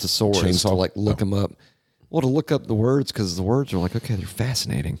thesaurus Chainsaw? to like look them up. Well, to look up the words, because the words are like, okay, they're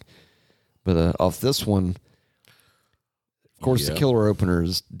fascinating. But off this one, of course, the killer opener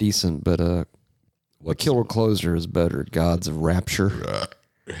is decent, but the killer closer is better. Gods of Rapture.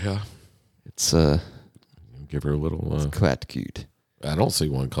 Yeah. It's Give her a little. it's quite cute. I don't see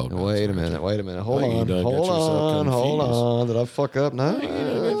one called. Wait a minute. Hold Like you on. done got yourself Hold confused. on. Did I fuck up? No. You got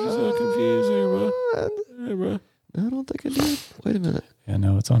yourself confused there, bro. Hey, bro. I don't think I did. Wait a minute. Yeah,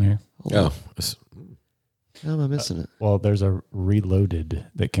 no, it's on here. Hold on. Oh, it's- How am I missing it? Well, there's a Reloaded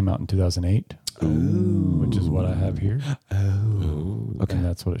that came out in 2008, which is what I have here. Okay. And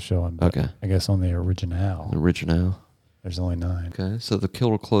that's what it's showing. But Okay. I guess on the original, Original. there's only 9. Okay. So the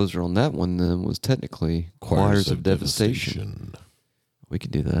killer closer on that one then was technically Choirs of Devastation. We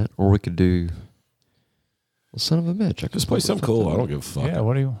could do that, or we could do. Well, son of a bitch! I Just play something cool. I don't give a fuck. Yeah,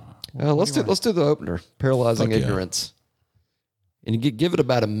 what do you? Let's do the opener, Paralyzing Fuck yeah. Ignorance, and you give it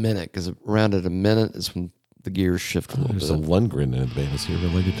about a minute because around at a minute is when the gears shift a little There's a bit. Lundgren in the band. Is he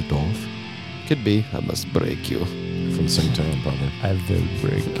related to Dolph? Could be. I must break you. From the same town, probably. I will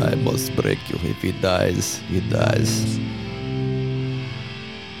break you. I must break you. If he dies, he dies.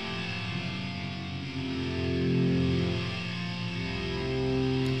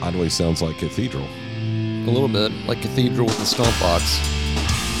 Odd way sounds like Cathedral. A little bit like Cathedral with the stomp box.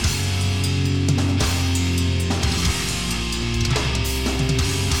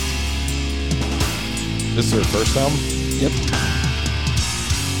 This is their first album? Yep.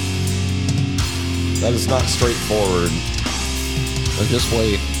 That is not straightforward. So just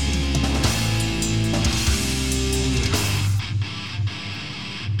wait.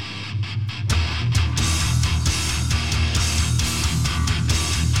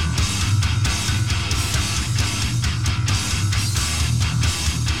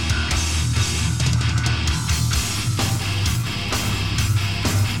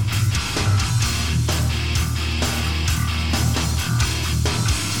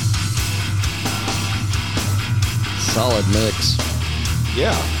 Solid mix.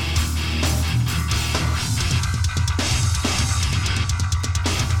 Yeah.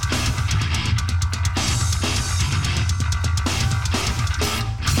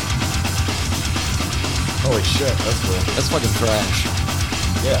 Holy shit, that's cool. That's fucking trash.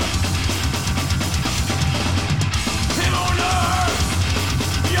 Yeah.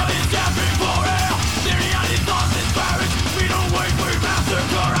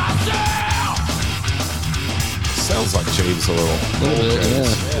 Sounds like James a little. Little bit,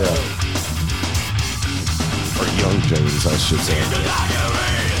 James. yeah. Or young James, I should say.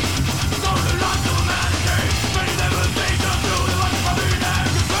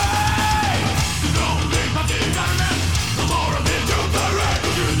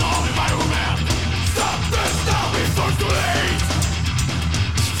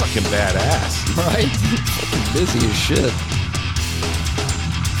 It's fucking badass. Right? Fucking busy as shit.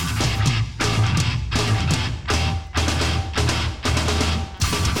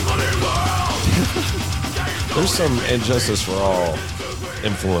 There's some Injustice for All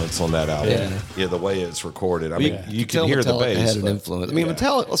influence on that album. Yeah. The way it's recorded. I mean, you can tell hear the Metallica bass. had an influence. I mean,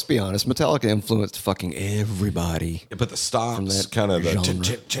 Metallica. Let's be honest. Metallica influenced fucking everybody. But the stops, that kind of the,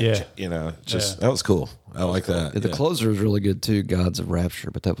 genre. that was cool. I like that. The closer was really good too, Gods of Rapture,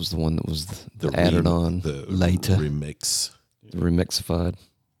 but that was the one that was the added on later. Remix. The remixified.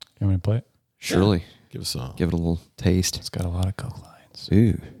 You want me to play it? Surely. Yeah. Give us a. Give it a little taste. It's got a lot of coke lines.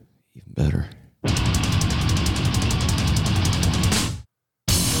 Ooh, even better.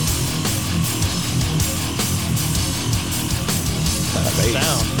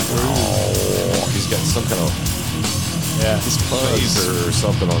 Sound. Oh, he's got some kind of phaser or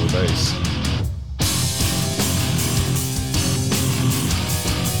something on the bass.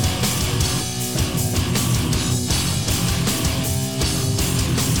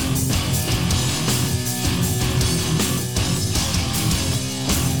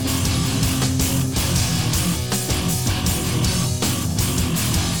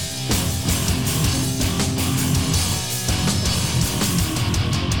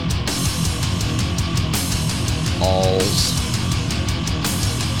 Alls.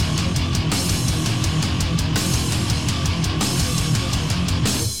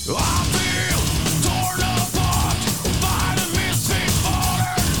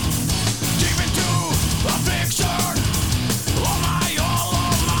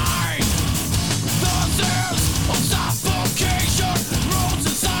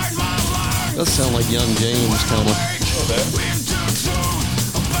 Does sound like young James, kind of.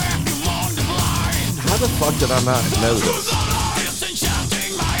 How the fuck did I not know this?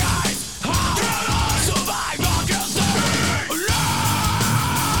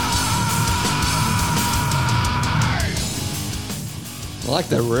 I like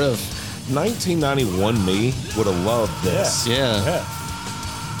that riff. 1991 me would have loved this. Yeah.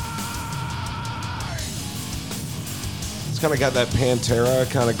 It's kind of got that Pantera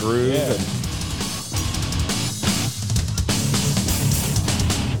kind of groove. Yeah. And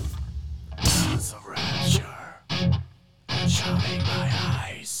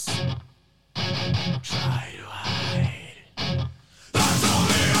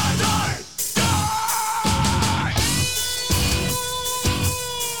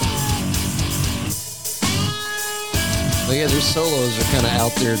But yeah, their solos are kind of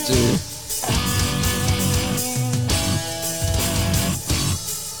out there too.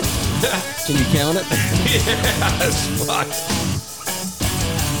 Can you count it? Yeah, it's fucked.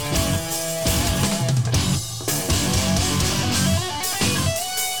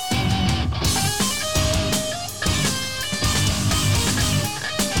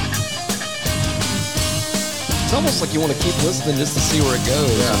 It's almost like you want to keep listening just to see where it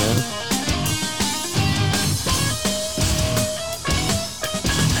goes. Yeah. You know?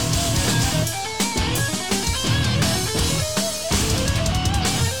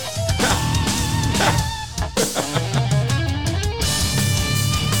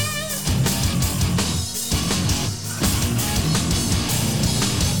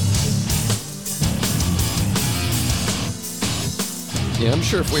 Yeah, I'm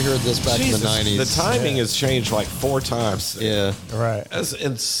sure if we heard this back in the 90s. The timing has changed like 4 times. Yeah. Right. That's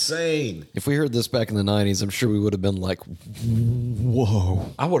insane. If we heard this back in the 90s, I'm sure we would have been like,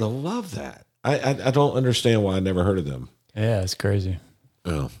 whoa. I would have loved that. I don't understand why I never heard of them. Yeah, it's crazy.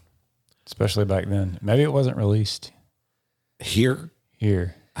 Oh. Especially back then. Maybe it wasn't released Here?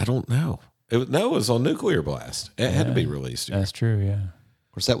 I don't know. It was on Nuclear Blast. It had to be released here. That's true, yeah.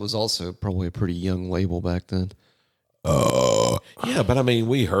 Of course, that was also probably a pretty young label back then. Yeah, but I mean,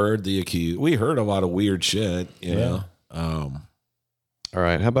 we heard The Accused. We heard a lot of weird shit, you know. All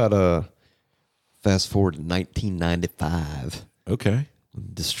right, how about fast forward to 1995? Okay.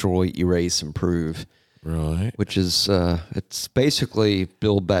 Destroy, Erase, Improve. Right. Which is, it's basically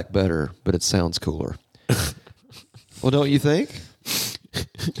Build Back Better, but it sounds cooler. Well, don't you think?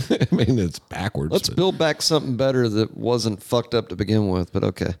 I mean, it's backwards. Let's build back something better that wasn't fucked up to begin with, but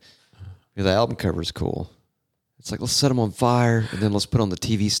okay. Yeah, the album cover is cool. It's like, let's set them on fire, and then let's put on the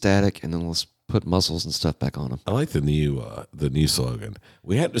TV static, and then let's put muscles and stuff back on them. I like the new slogan.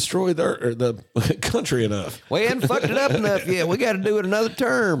 We hadn't destroyed the country enough. We hadn't fucked it up enough yet. We got to do it another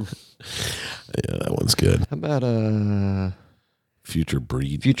term. Yeah, that one's good. How about Future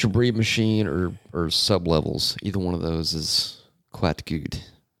Breed? Future Breed Machine or Sub-Levels? Either one of those is quite good.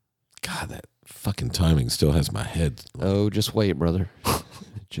 God, that fucking timing still has my head. Oh, just wait, brother.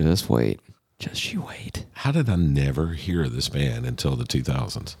 Just wait. Just you wait. How did I never hear this band until the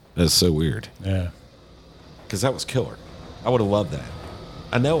 2000s? That's so weird. Yeah. Because that was killer. I would have loved that.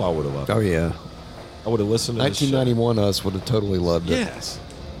 I know I would have loved it. Oh, yeah. I would have listened to 1991 us would have totally loved it. Yes.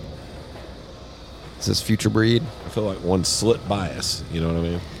 Is this Future Breed? I feel like one slipped by us. You know what I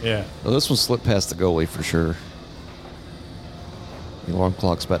mean? Yeah. Well, this one slipped past the goalie for sure. The alarm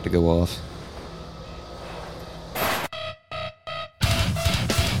clock's about to go off.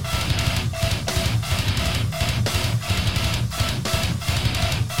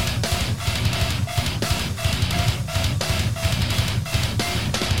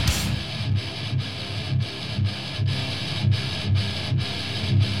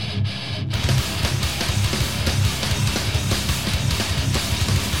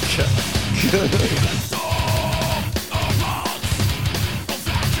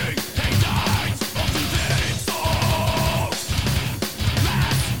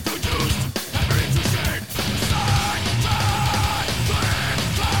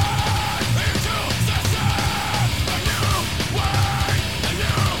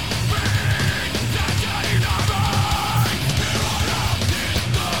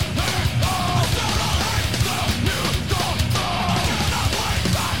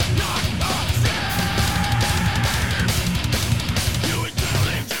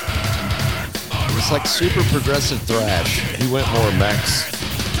 It's like super progressive thrash. He went more Max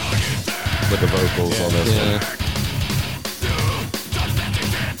with the vocals on this one. Yeah.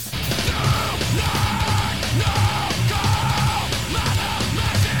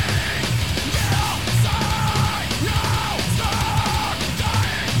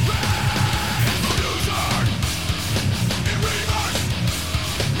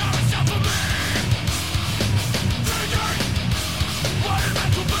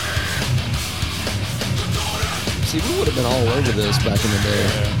 See, we would have been all over this back in the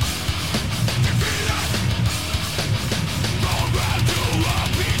day.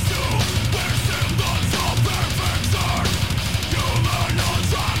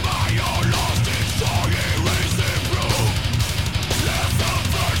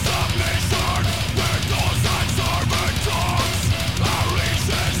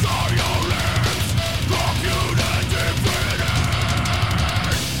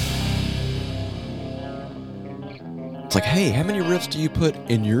 It's like, hey, how many riffs do you put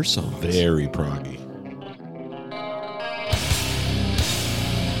in your songs? Very proggy.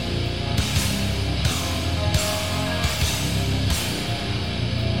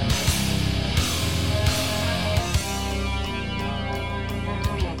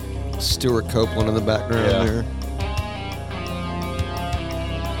 Stuart Copeland in the background Yeah. there.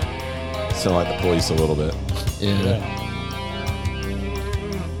 Sound like the Police a little bit. Yeah.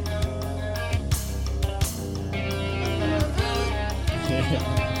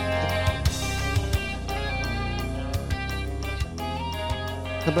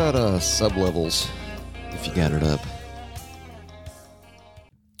 How about Sub-Levels? if you got it up.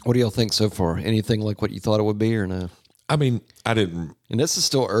 What do y'all think so far? Anything like what you thought it would be or no? I mean, I didn't. And this is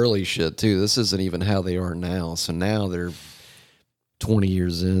still early shit, too. This isn't even how they are now. So now they're 20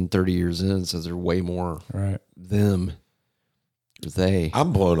 years in, 30 years in, so they're way more them. They.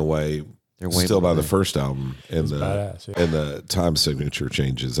 I'm blown away They're way still by more the first album and the time signature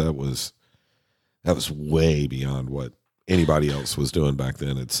changes. That was way beyond what anybody else was doing back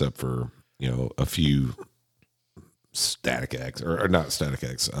then, except for, a few Static X or not Static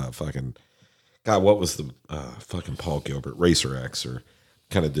X, fucking God, what was the fucking Paul Gilbert Racer X or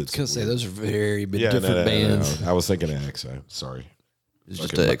kind of did. I was gonna say those are very different bands. No. I was thinking X. Sorry, it's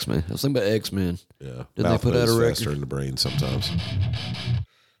just the X-Men. I was thinking about X-Men. Yeah, didn't they put out a record? Faster in the brain sometimes.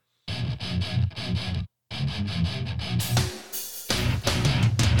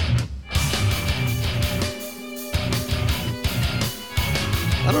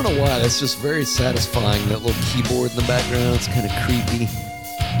 I don't know why. That's just very satisfying. That little keyboard in the background. It's kind of creepy.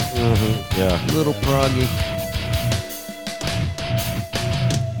 Mm-hmm. Yeah. A little proggy.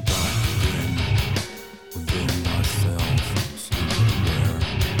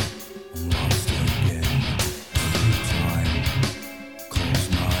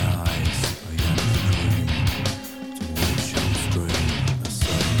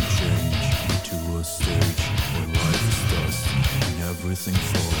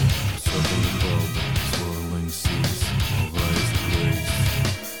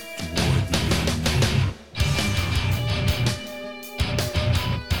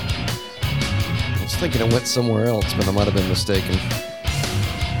 Thinking it went somewhere else, but I might have been mistaken.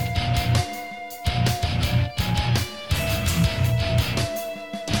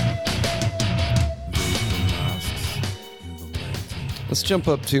 Let's jump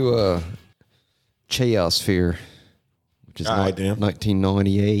up to Chaosphere, which is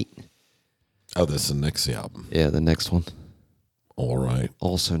 1998. Oh, that's the next album. Yeah, the next one. All right.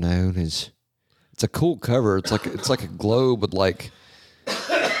 Also known as, it's a cool cover. It's like a globe with like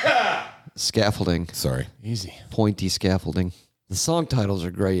scaffolding. Sorry. Easy. Pointy scaffolding. The song titles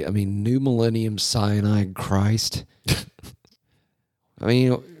are great. I mean, New Millennium Cyanide Christ. I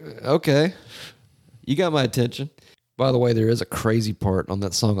mean, okay. You got my attention. By the way, there is a crazy part on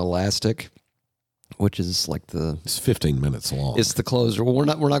that song Elastic, which is like it's 15 minutes long. It's the closer. Well, we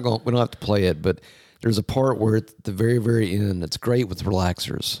don't have to play it, but there's a part where at the very, very end, it's great with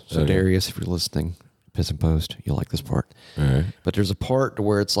relaxers. So Darius, if you're listening, Piss and Post, you'll like this part. All right. But there's a part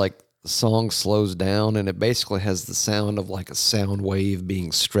where it's like the song slows down and it basically has the sound of like a sound wave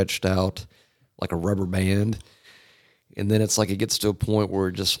being stretched out like a rubber band. And then it's like it gets to a point where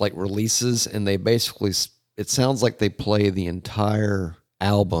it just like releases and they basically, it sounds like they play the entire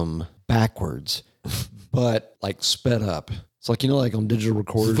album backwards, but like sped up. It's like, like on digital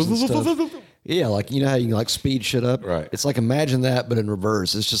recorders and stuff. Yeah, like, how you can like speed shit up? Right. It's like imagine that, but in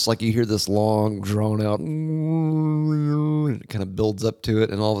reverse. It's just like you hear this long, drawn out, and it kind of builds up to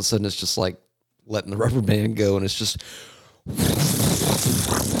it, and all of a sudden it's just like letting the rubber band go, and it's just, All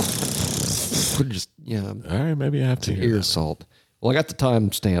right, maybe I have to ear assault. Well, I got the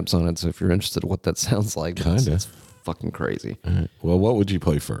time stamps on it, so if you're interested in what that sounds like, it's fucking crazy. All right. Well, what would you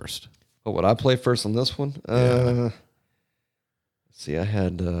play first? What would I play first on this one? Let's see, I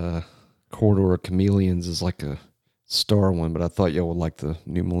had Corridor of Chameleons is like a star one, but I thought y'all would like the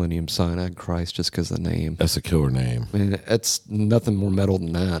New Millennium Cyanide Christ just because of the name. That's a killer name. I mean, it's nothing more metal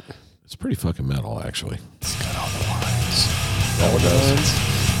than that. It's pretty fucking metal, actually. It's got all the lines. All the lines.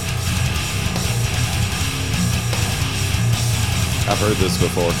 I've heard this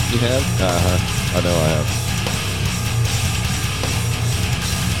before. You have? I know I have.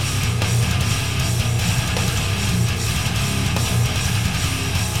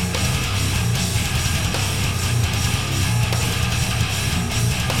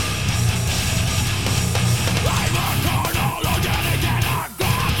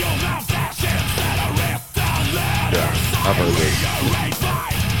 I've heard this.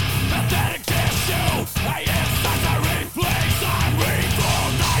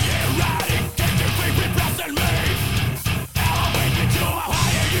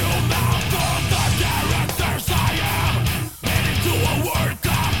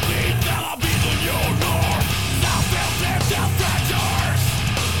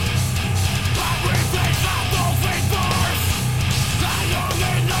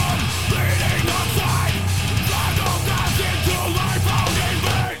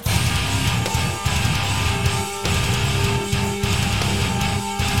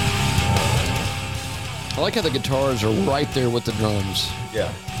 I like how the guitars are right there with the drums.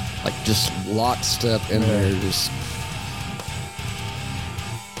 Yeah. Like just lockstep in there.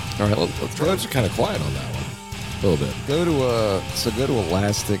 All right, let's Roads are kind of quiet on that one. A little bit. go to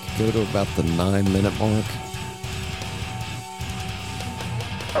Elastic. Go to about the 9-minute mark.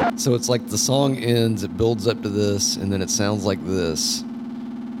 So it's like the song ends, it builds up to this, and then it sounds like this.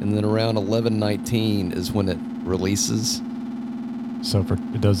 And then around 11:19 is when it releases. So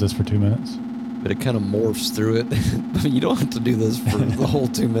it does this for 2 minutes? But it kind of morphs through it. I mean, you don't have to do this for the whole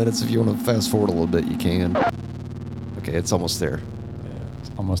 2 minutes. If you want to fast forward a little bit, you can. Okay, it's almost there. Yeah,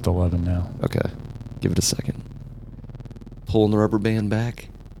 it's almost 11 now. Okay, give it a second. Pulling the rubber band back.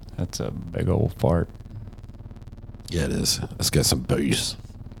 That's a big old fart. Yeah, it is. Let's get some bass.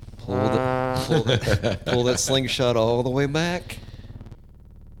 Pull that slingshot all the way back.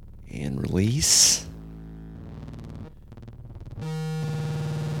 And release.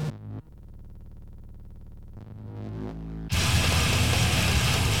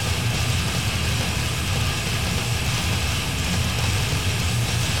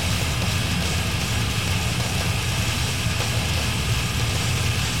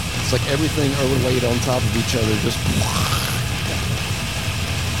 It's like everything overlaid on top of each other, just.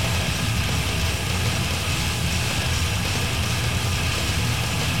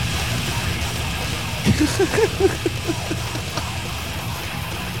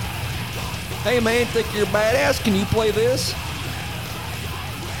 Hey man, think you're badass? Can you play this?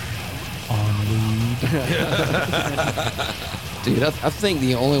 On lead. Dude, I think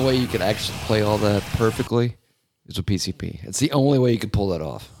the only way you could actually play all that perfectly is with PCP. It's the only way you could pull that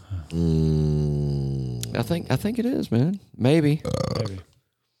off. I think it is, man. Maybe. Maybe.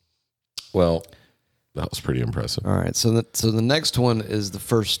 Well, that was pretty impressive. All right, so the next one is the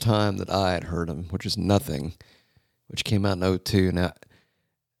first time that I had heard him, which is Nothing, which came out in 2002. Now,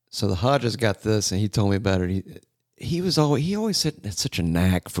 so the Hodges got this, and he told me about it. He always had such a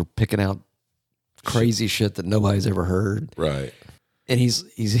knack for picking out crazy shit that nobody's ever heard. Right. And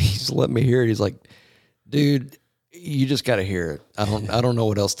he's let me hear it. He's like, dude, you just got to hear it. I don't know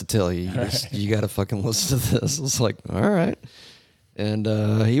what else to tell you. You got to fucking listen to this. It's like, all right. And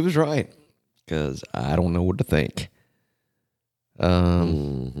he was right, because I don't know what to think.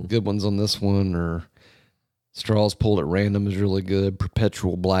 Good ones on this one are Straws Pulled at Random is really good.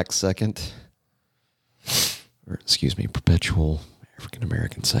 Perpetual Black Second. Or, excuse me, Perpetual African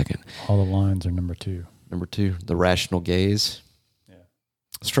American Second. All the lines are number 2. Number 2, The Rational Gaze. Yeah.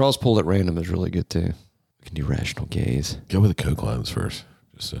 Straws Pulled at Random is really good too. We can do Rational Gaze. Go with the Coke lines first.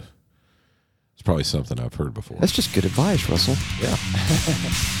 It's probably something I've heard before. That's just good advice, Russell. Yeah.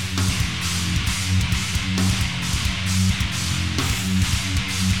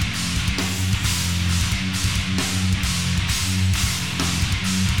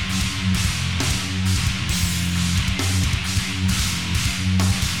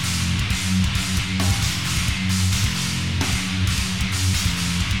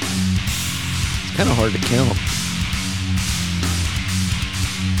 It's kind of hard to count.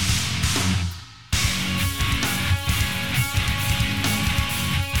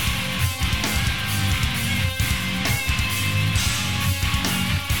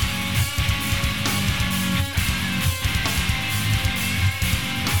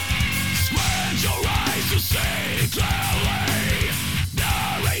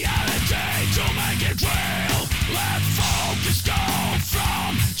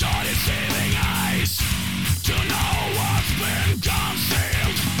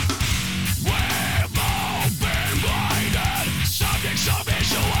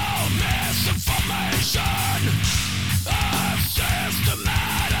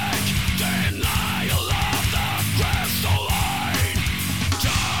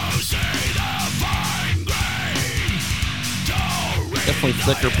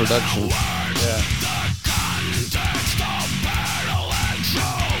 Definitely thicker production. Yeah.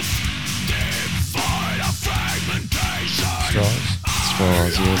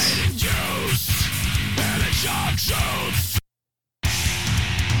 Straws, yes.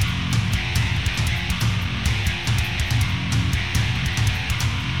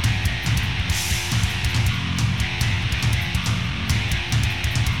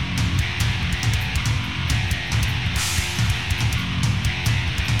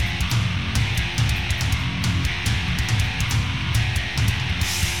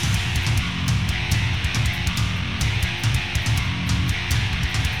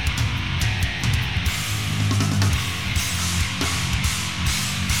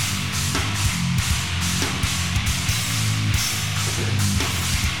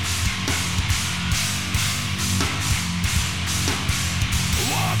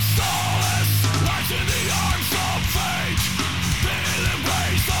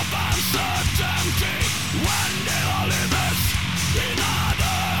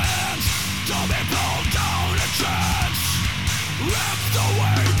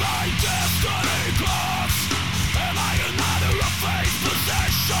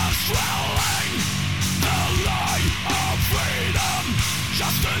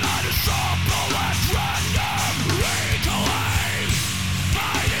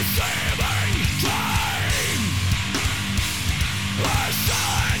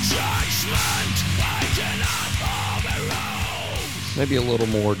 Maybe a little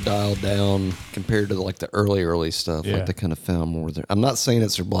more dialed down compared to like the early stuff. Yeah. Like they kind of found more there. I'm not saying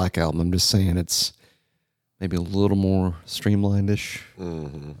it's their Black Album. I'm just saying it's maybe a little more streamlined-ish.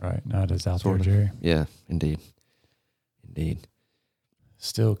 Mm-hmm. Right. Not as out Sort there, of. Jerry. Yeah, indeed.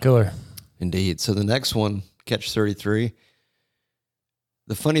 Still killer. Indeed. So the next one, Catch 33.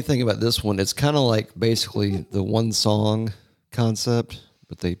 The funny thing about this one, it's kind of like basically the one song concept,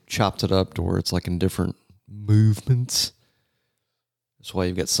 but they chopped it up to where it's like in different movements. That's why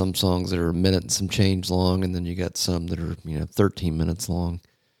you've got some songs that are a minute and some change long, and then you got some that are 13 minutes long.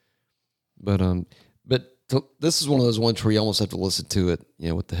 But this is one of those ones where you almost have to listen to it,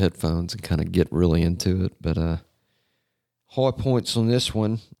 with the headphones and kind of get really into it. But high points on this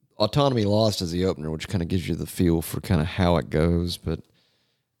one, Autonomy Lost is the opener, which kind of gives you the feel for kind of how it goes. But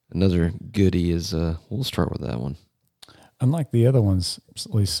another goodie is we'll start with that one. Unlike the other ones,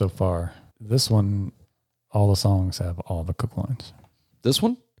 at least so far, this one, all the songs have all the cook lines. This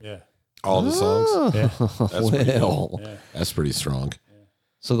one? Yeah. All the songs? Yeah. That's pretty cool. Yeah. That's pretty strong.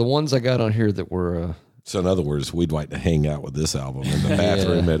 So the ones I got on here that were... so in other words, we'd like to hang out with this album in the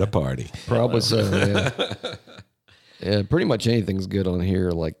bathroom at a party. Probably so, yeah. Yeah, pretty much anything's good on here.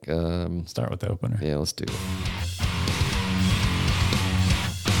 Like, Start with the opener. Yeah, let's do it.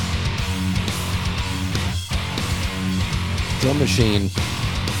 Drum Machine.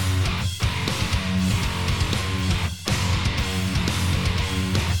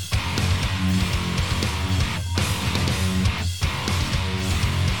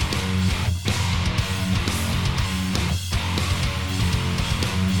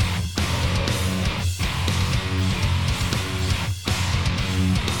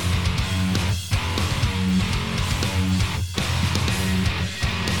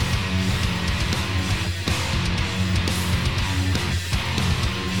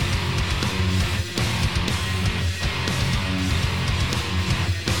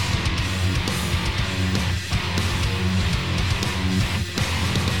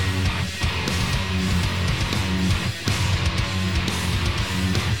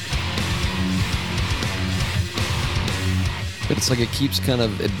 It's like it keeps kind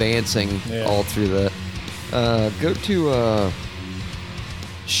of advancing all through that. Go to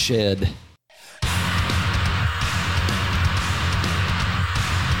Shed. It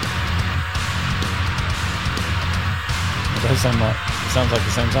does sound like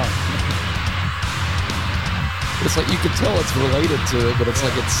the same song. It's like you can tell it's related to it, but it's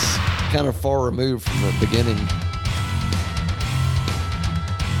like it's kind of far removed from the beginning.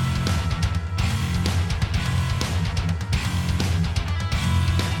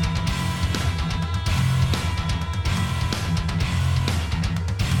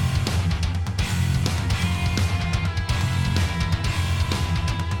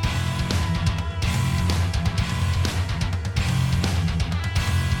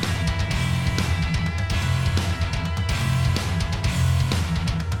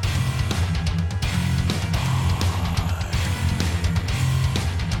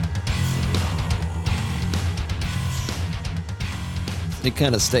 It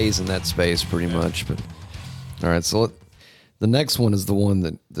kind of stays in that space pretty much, but all right. So the next one is the one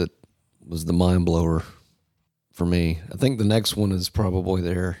that was the mind blower for me. I think the next one is probably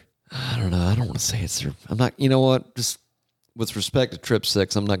there. I don't know. I don't want to say it's their. I'm not. You know what? Just with respect to Trip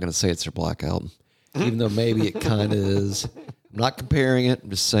 6, I'm not going to say it's their Black Album, even though maybe it kind of is. I'm not comparing it.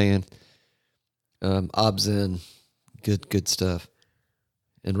 I'm just saying. Obs-In, good stuff.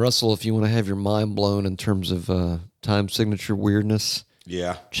 And Russell, if you want to have your mind blown in terms of time signature weirdness.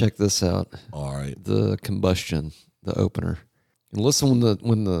 Yeah. Check this out. All right. The Combustion, the opener. And listen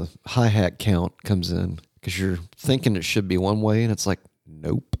when the hi-hat count comes in, because you're thinking it should be one way, and it's like,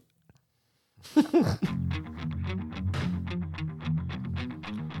 nope.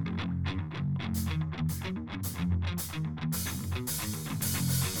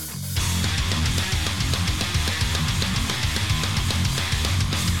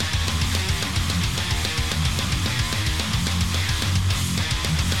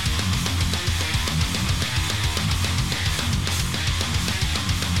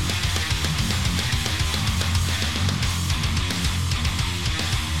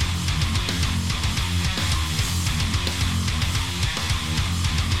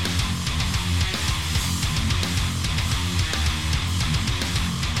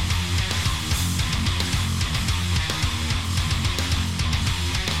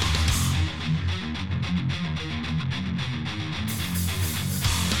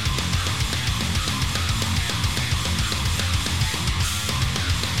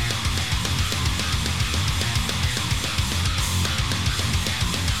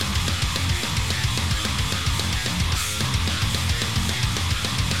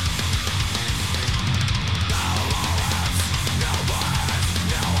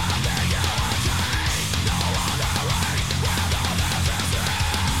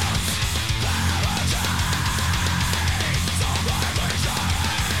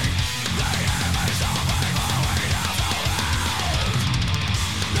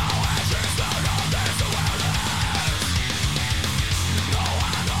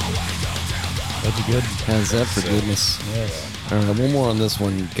 good. How's that for goodness? Yes. All right, one more on this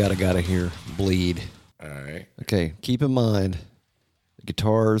one. Gotta hear. Bleed. All right. Okay, keep in mind the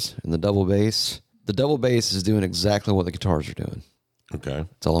guitars and the double bass. The double bass is doing exactly what the guitars are doing. Okay.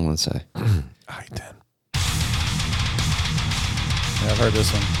 That's all I'm going to say. All right, then. Yeah, I've heard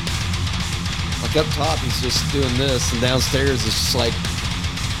this one. Like up top, he's just doing this, and downstairs, it's just like.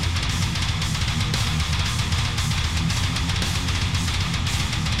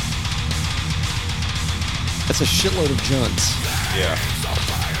 That's a shitload of junts. Yeah.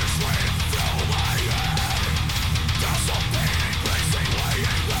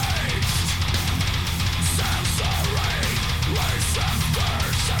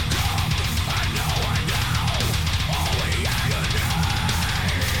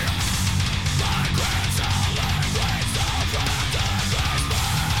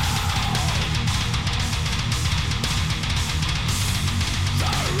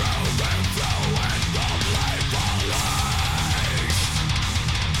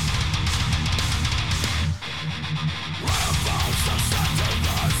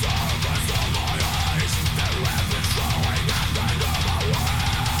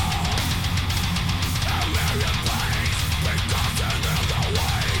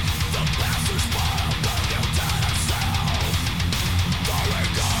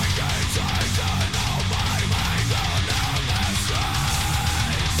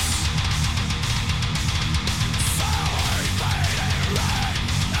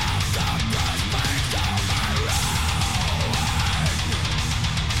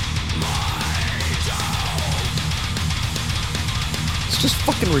 It's just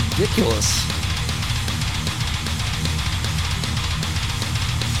fucking ridiculous.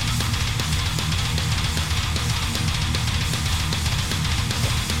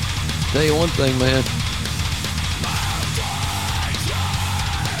 Tell you one thing, man.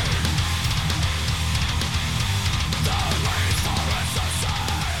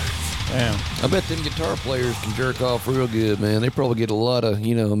 Damn. I bet them guitar players can jerk off real good, man. They probably get a lot of, I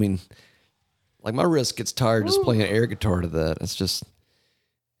mean, like my wrist gets tired just playing an air guitar to that. It's just,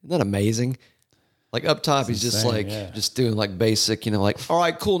 isn't that amazing? Like up top, he's just insane, like, yeah. just doing like basic, like, all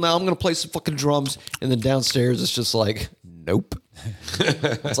right, cool. Now I'm going to play some fucking drums. And then downstairs, it's just like, nope.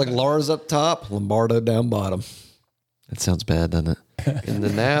 It's like Lars up top, Lombardo down bottom. That sounds bad, doesn't it? And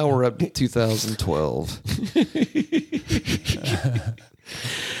then now we're up to 2012.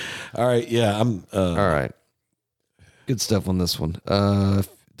 All right. Yeah. All right. Good stuff on this one.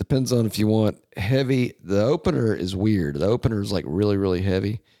 Depends on if you want heavy. The opener is weird. The opener is like really, really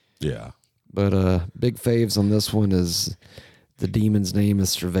heavy. Yeah. But big faves on this one is The Demon's Name is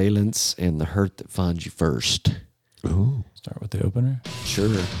Surveillance and The Hurt That Finds You First. Ooh. Start with the opener.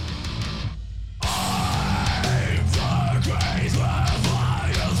 Sure.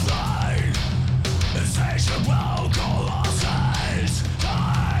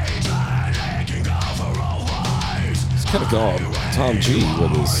 Kind of gone Tom G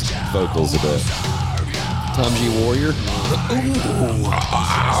with his vocals a bit. Tom G. Warrior.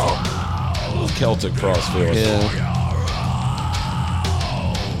 Celtic cross feel. Yeah.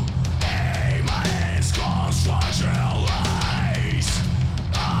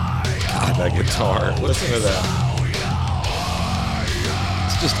 God, that guitar. Listen to that.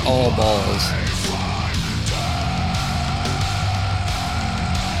 It's just all balls.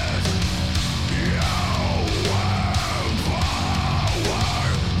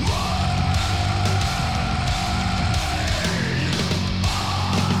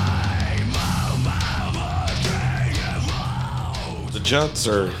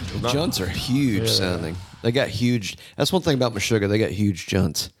 Junts are huge sounding. They got huge. That's one thing about Meshuggah. They got huge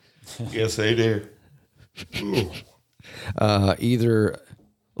junts. Yes, they do. Either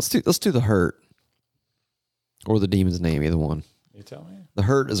let's do The Hurt or The Demon's Name. Either one. You tell me. The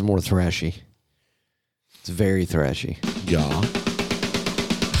Hurt is more thrashy. It's very thrashy. Yeah.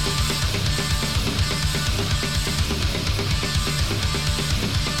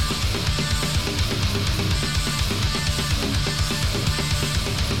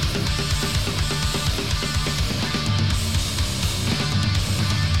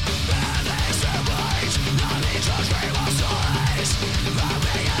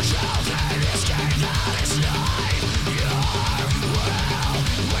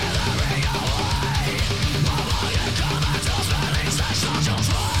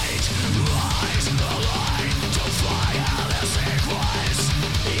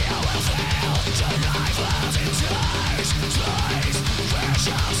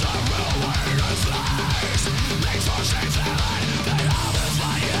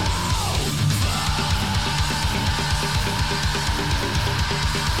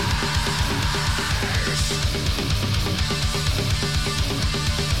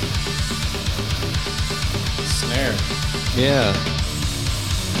 there. Yeah.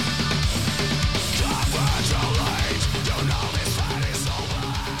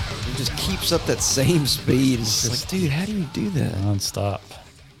 It just keeps up that same speed. It's like, dude, how do you do that? Non-stop.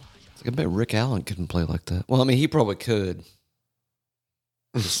 It's like, I bet Rick Allen couldn't play like that. Well, I mean, he probably could.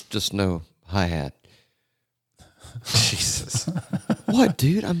 Just no hi-hat. Jesus. What,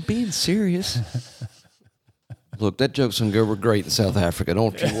 dude? I'm being serious. Look, that joke's going to go over great in South Africa.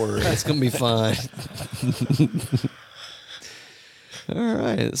 Don't you worry. It's going to be fine. All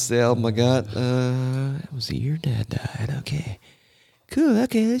right. That's the album I got. That was the year Dad died. Okay. Cool.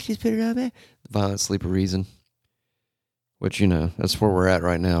 Okay, let's just put it out there. Violent Sleep of Reason. Which, you know, that's where we're at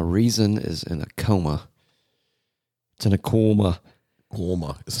right now. Reason is in a coma. It's in a coma.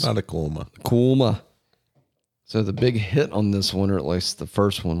 Coma. It's not a coma. Coma. So the big hit on this one, or at least the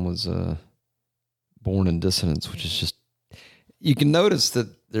first one, was Born in Dissonance, which is just, you can notice that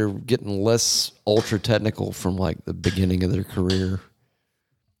they're getting less ultra technical from like the beginning of their career.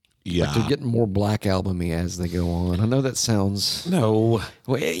 Yeah. Like they're getting more Black Album-y as they go on. I know that sounds... No.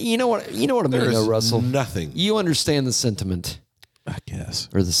 Well, you know what I mean, though, Russell? Nothing. You understand the sentiment. I guess.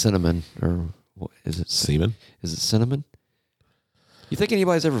 Or the cinnamon. Or what is it? Semen? Is it cinnamon? You think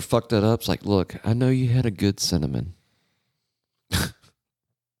anybody's ever fucked that up? It's like, look, I know you had a good cinnamon.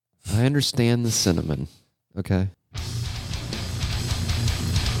 I understand the cinnamon. Okay?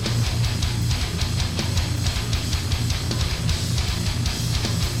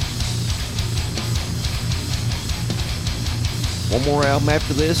 One more album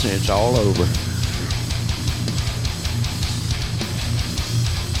after this and it's all over.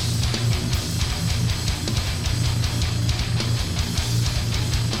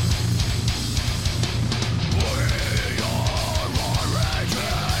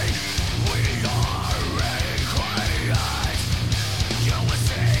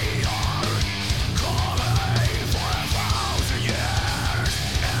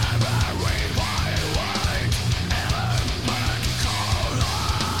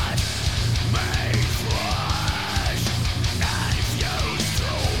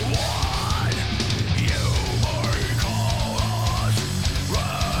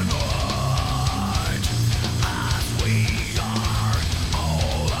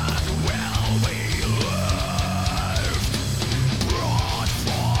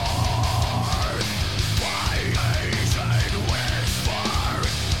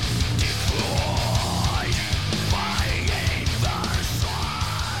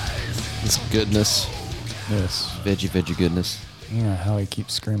 Goodness. Yes. Veggie goodness. You know how he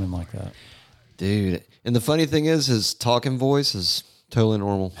keeps screaming like that. Dude. And the funny thing is, his talking voice is totally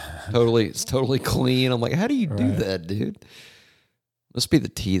normal. It's totally clean. I'm like, how do you do that, dude? Must be the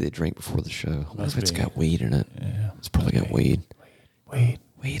tea they drink before the show. What if it's got weed in it? Yeah. It's probably got weed. Weed.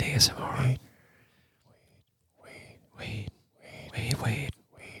 Weed ASMR. Weed ASMR. Weed.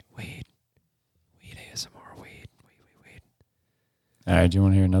 All right, do you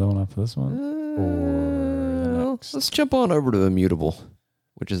want to hear another one off of this one? Or the next? Let's jump on over to Immutable,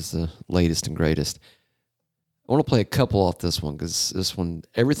 which is the latest and greatest. I want to play a couple off this one because this one,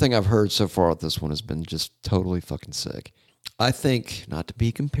 everything I've heard so far with this one has been just totally fucking sick. I think, not to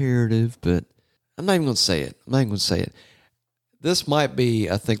be comparative, but I'm not even going to say it. This might be,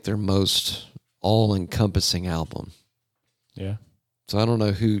 I think, their most all-encompassing album. Yeah. So I don't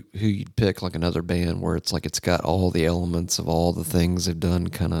know who you'd pick, like another band where it's like it's got all the elements of all the things they've done,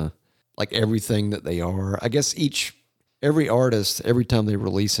 kind of like everything that they are. I guess every artist, every time they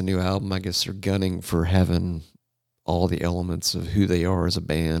release a new album, I guess they're gunning for having all the elements of who they are as a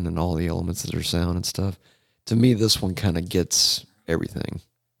band and all the elements of their sound and stuff. To me, this one kind of gets everything.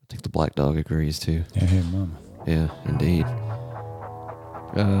 I think the Black Dog agrees too. Yeah, hey, mama. Yeah, indeed.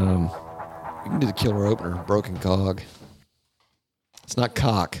 We can do the killer opener, Broken Cog. It's not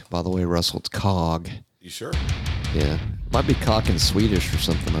cock, by the way, Russell. It's cog. You sure? Yeah. Might be cock in Swedish or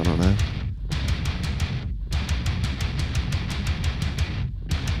something. I don't know.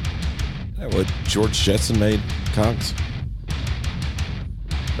 That what George Jetson made cocks?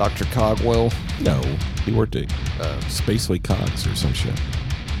 Dr. Cogwell. No. He worked at Spaceway Cogs or some shit.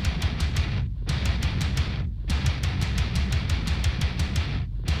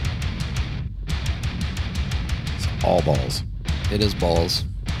 It's all balls. It is balls.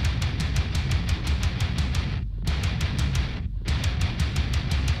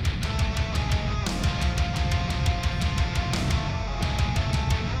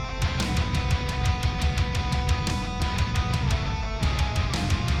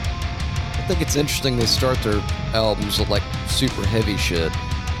 I think it's interesting they start their albums with like super heavy shit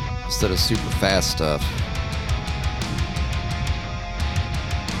instead of super fast stuff.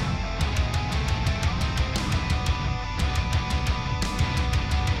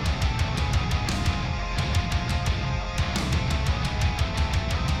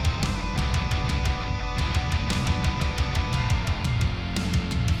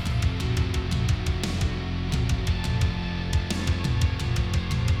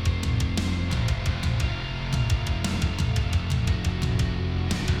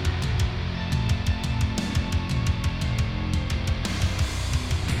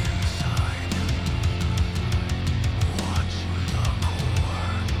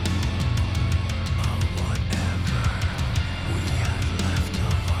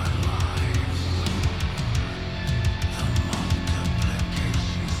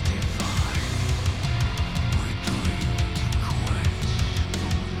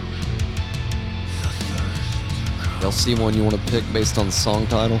 Y'all see one you want to pick based on the song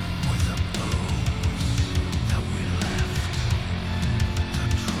title?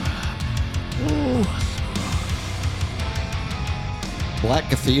 Ooh. Black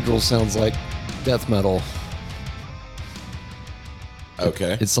Cathedral sounds like death metal.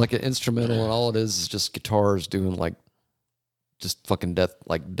 Okay. It's like an instrumental, and all it is just guitars doing like just fucking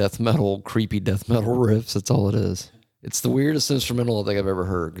death metal, creepy death metal riffs. That's all it is. It's the weirdest instrumental I think I've ever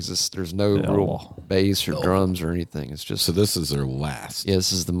heard because there's no real bass or drums or anything. It's just. So this is their last. Yeah,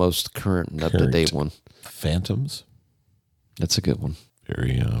 this is the most current and up to date one. Phantoms. That's a good one.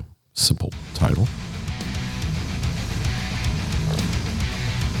 Very simple title.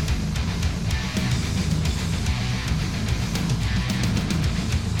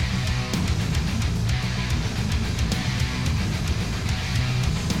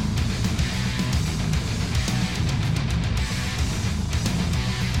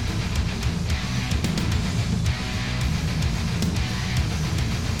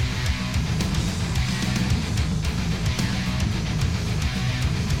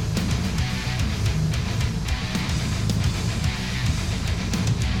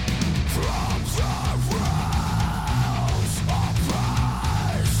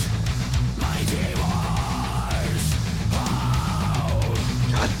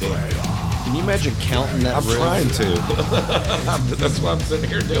 Can you imagine counting that I'm riff? trying to. That's what I'm sitting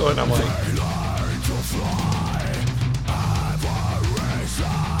here doing. I'm like.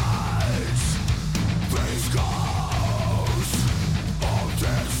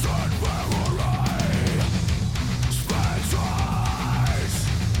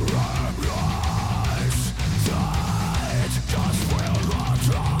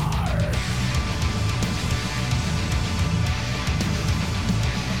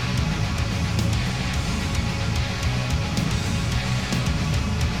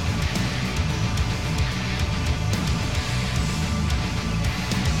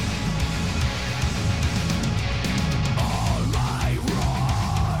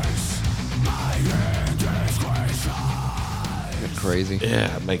 Crazy.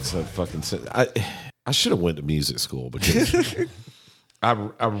 Yeah, it makes no fucking sense. I should have went to music school because I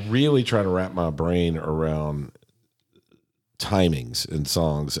really try to wrap my brain around timings in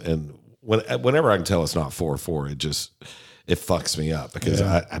songs, and whenever I can tell it's not 4/4, it fucks me up because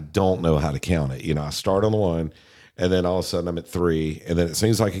I don't know how to count it. You know, I start on the 1, and then all of a sudden I'm at 3, and then it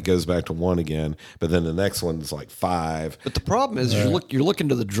seems like it goes back to 1 again, but then the next one's like 5. But the problem is you're looking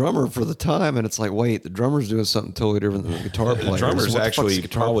to the drummer for the time, and it's like, wait, the drummer's doing something totally different than the guitar player. The drummer's actually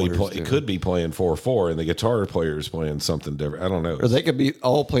probably doing? could be playing 4/4, and the guitar player is playing something different. I don't know. Or they could be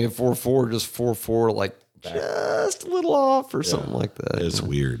all playing 4/4, just 4/4, like just a little off or something like that. It's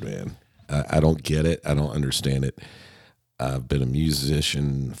weird, man. I don't get it. I don't understand it. I've been a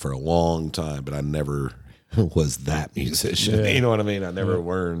musician for a long time, but I never was that musician. Yeah. You know what I mean? I never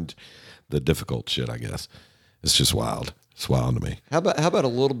learned the difficult shit, I guess. It's just wild. It's wild to me. How about a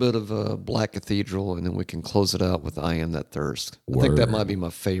little bit of Black Cathedral, and then we can close it out with I Am That Thirst. I think that might be my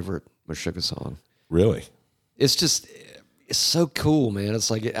favorite Meshuggah song. Really? It's so cool, man.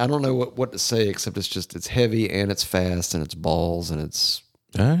 It's like, I don't know what to say, except it's heavy and it's fast and it's balls and it's...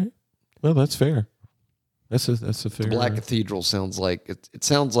 All right. Well, that's fair. That's a fair... Black Cathedral sounds like... It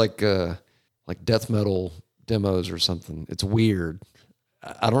sounds like death metal demos or something. It's weird.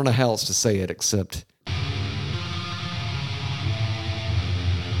 I don't know how else to say it except...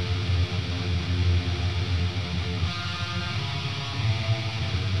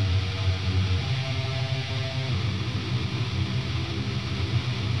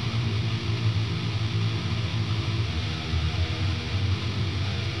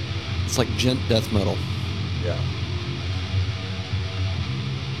 It's like gent death metal. Yeah.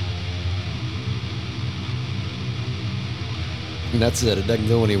 And that's it. It doesn't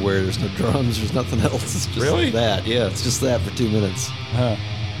go anywhere. There's no drums. There's nothing else. It's just really that. Yeah, it's just that for 2 minutes. Huh.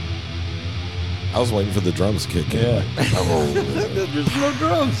 I was waiting for the drums to kick in. Yeah. There's no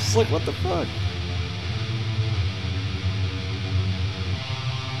drums. It's like, what the fuck?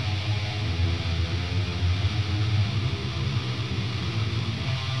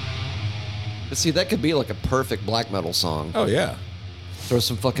 But see, that could be like a perfect black metal song. Oh, yeah. Throw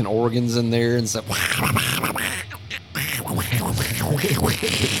some fucking organs in there and stuff.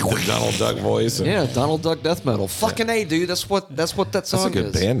 Donald Duck voice. Yeah, Donald Duck death metal. Fucking A, dude. That's what that song is. That's a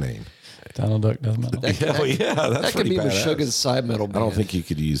good band name. Donald Duck death metal. That's that could be badass. Meshuggah's side metal band. I don't think you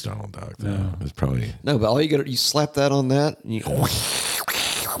could use Donald Duck, though. No. It's probably... No, but all you slap that on that. And you,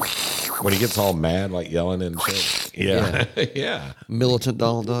 when he gets all mad, like yelling and shit. Yeah. Yeah. Militant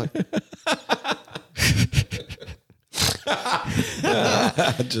Donald Duck.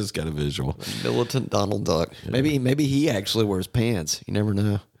 I just got a visual. Militant Donald Duck. Maybe he actually wears pants. You never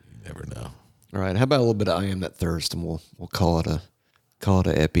know. You never know. All right, how about a little bit of I Am That Thirst, and we'll call it a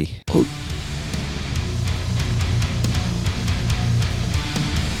epi.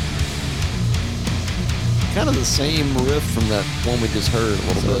 Kind of the same riff from that one we just heard,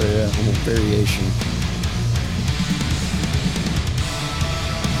 a little bit, yeah. a little variation.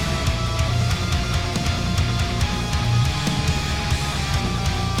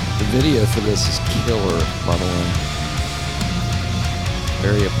 The video for this is killer, by the way.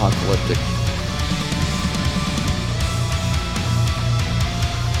 Very apocalyptic.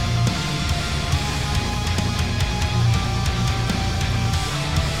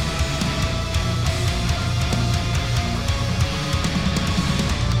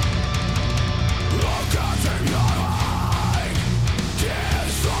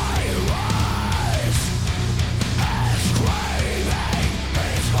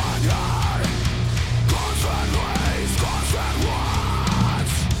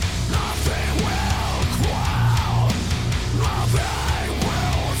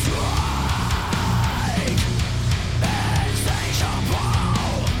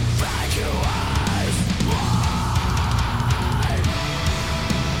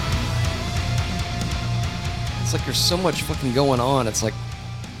 It's like there's so much fucking going on. It's like,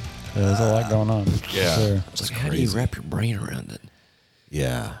 There's a lot going on. Yeah. Sure. it's like how do you wrap your brain around it?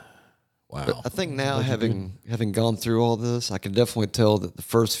 Yeah. Wow. But I think now, having gone through all this, I can definitely tell that the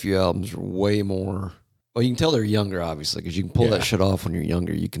first few albums are way more. Well, you can tell they're younger, obviously, because you can pull that shit off when you're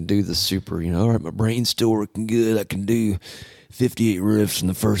younger. You can do the super, all right, my brain's still working good. I can do 58 riffs in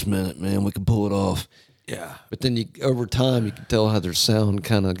the first minute, man. We can pull it off. Yeah. But then over time, you can tell how their sound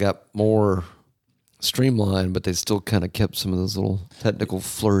kind of got more streamlined, but they still kind of kept some of those little technical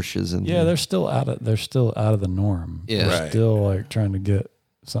flourishes. And Yeah, they're still out of the norm. Yeah. They're Right. still like trying to get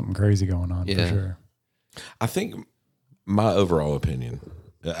something crazy going on Yeah. for sure. I think my overall opinion,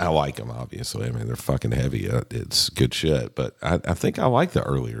 I like them, obviously. I mean, they're fucking heavy. It's good shit. But I think I like the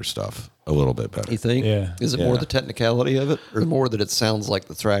earlier stuff a little bit better. You think? Yeah. Is it more the technicality of it, or more that it sounds like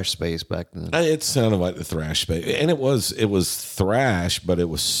the thrash space back then? It sounded like the thrash space. And it was thrash, but it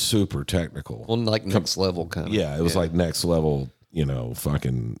was super technical. Well, like next level kind of. Yeah, it was like next level,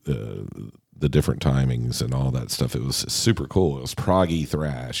 fucking the different timings and all that stuff. It was super cool. It was proggy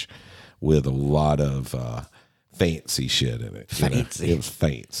thrash with a lot of fancy shit in it. Fancy. It was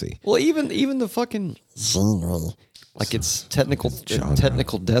fancy. Well, even the fucking genre, like it's technical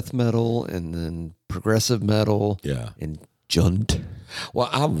death metal and then progressive metal. Yeah. And junt. Well,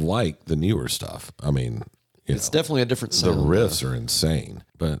 I like the newer stuff. I mean, It's definitely a different the sound. riffs are insane,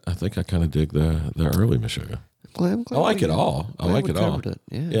 but I think I kind of dig the early Meshuggah. I'm glad I like we- it all. I glad like we it all. covered it.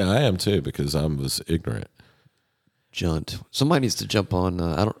 Yeah. Yeah, I am too, because I was ignorant. Junt. Somebody needs to jump on.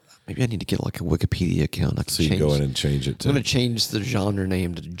 Maybe I need to get like a Wikipedia account. I can So you change. go in and change it I'm going to to change the genre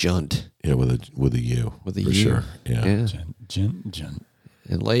name to Junt. yeah with a U With a for U. sure. Yeah. Gent.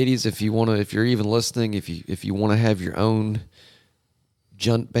 And ladies, if you're even listening, if you want to have your own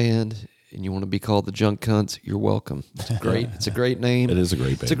Junt band and you want to be called the Junk Cunts, you're welcome. It's great. It's a great name. It is a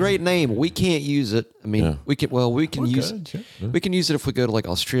great band. It's a great name. We can't use it. I mean, Yeah. we can use good, yeah. we can use it if we go to like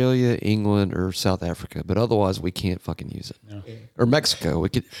Australia, England, or South Africa, but otherwise we can't fucking use it. Or Mexico.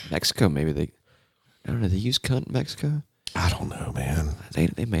 Mexico maybe I don't know, they use cunt in Mexico? I don't know, man.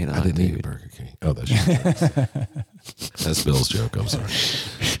 They may not. I didn't eat dude. a Burger King. Oh, that's Bill's joke. I'm sorry.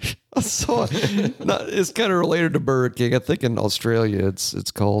 I saw it. It's kind of related to Burger King. I think in Australia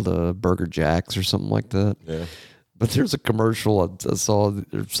it's called Burger Jacks or something like that. Yeah. But there's a commercial I saw.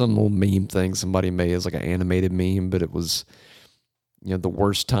 There's some little meme thing somebody made. It's like an animated meme, but it was the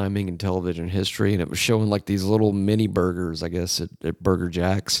worst timing in television history, and it was showing like these little mini burgers, I guess, at Burger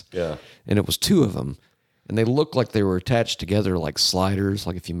Jacks. Yeah. And it was two of them. And they looked like they were attached together like sliders,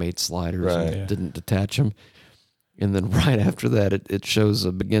 like if you made sliders Right. and didn't detach them. And then right after that, it shows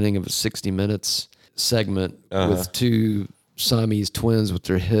the beginning of a 60 Minutes segment with two Siamese twins with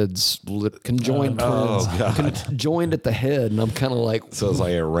their heads conjoined twins, joined at the head. And I'm kind of like... So it's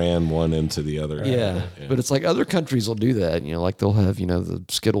like it ran one into the other. Yeah. But it's like other countries will do that. Like they'll have, the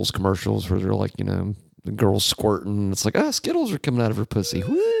Skittles commercials where they're like, the girls squirting. It's like, Skittles are coming out of her pussy.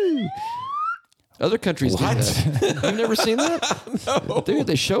 Woo! Other countries do that. You've never seen that? No. Dude,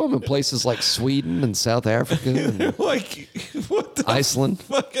 they show them in places like Sweden and South Africa and Like, what the Iceland.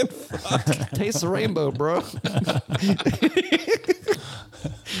 fucking fuck? Taste the rainbow, bro.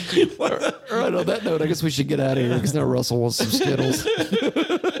 All right, on that note, I guess we should get out of here because now Russell wants some Skittles.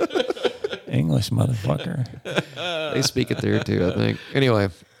 English motherfucker. They speak it there too, I think. Anyway,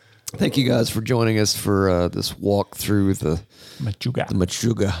 Thank you guys for joining us for this walk through the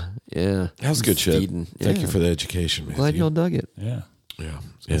MESHUGGAH. Yeah. That was good shit. Thank you for the education, man. Glad y'all dug it. Yeah. Yeah.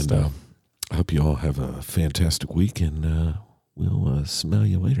 And I hope you all have a fantastic week, and we'll smell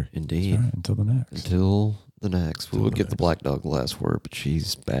you later. Indeed. Right, until the next. We'll get the black dog the last word, but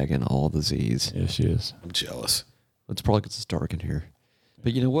she's bagging all the Z's. Yeah, she is. I'm jealous. It's probably because it's dark in here.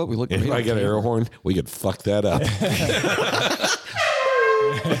 But you know what? We look great. If I got an air horn, we could fuck that up.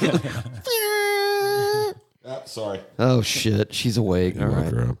 Sorry. Oh, shit. She's awake. All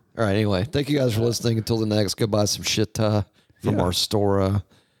right. All right. Anyway, thank you guys for listening. Until the next, go buy some shit from our store.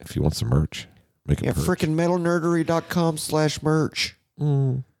 If you want some merch, make it freaking metalnerdery.com/merch.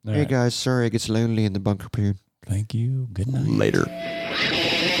 Hey, guys. Sorry, it gets lonely in the bunker poon. Thank you. Good night. Later.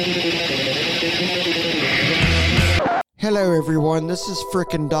 Hello, everyone. This is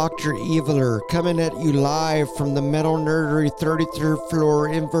frickin' Dr. Eviler coming at you live from the Metal Nerdery 33rd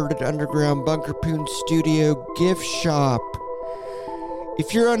floor inverted underground Bunker Poon Studio gift shop.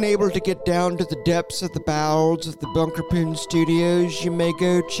 If you're unable to get down to the depths of the bowels of the Bunker Poon Studios, you may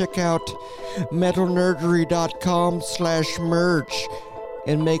go check out metalnerdery.com/merch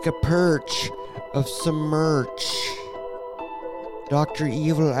and make a perch of some merch. Dr.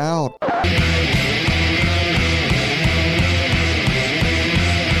 Evil out.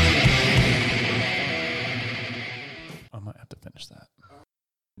 To finish that.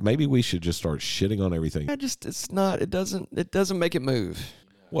 Maybe we should just start shitting on everything. It doesn't make it move.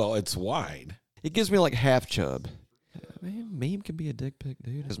 Well, it's wide. It gives me like half chub. Man, meme can be a dick pic,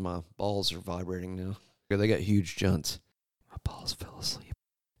 dude. Because my balls are vibrating now. They got huge junts. My balls fell asleep.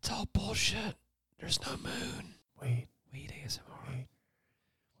 It's all bullshit. There's no moon. Wait ASMR.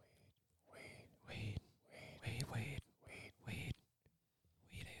 Wait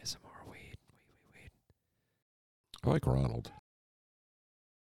ASMR. Wait. I like Ronald.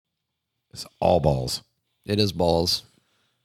 It's all balls. It is balls.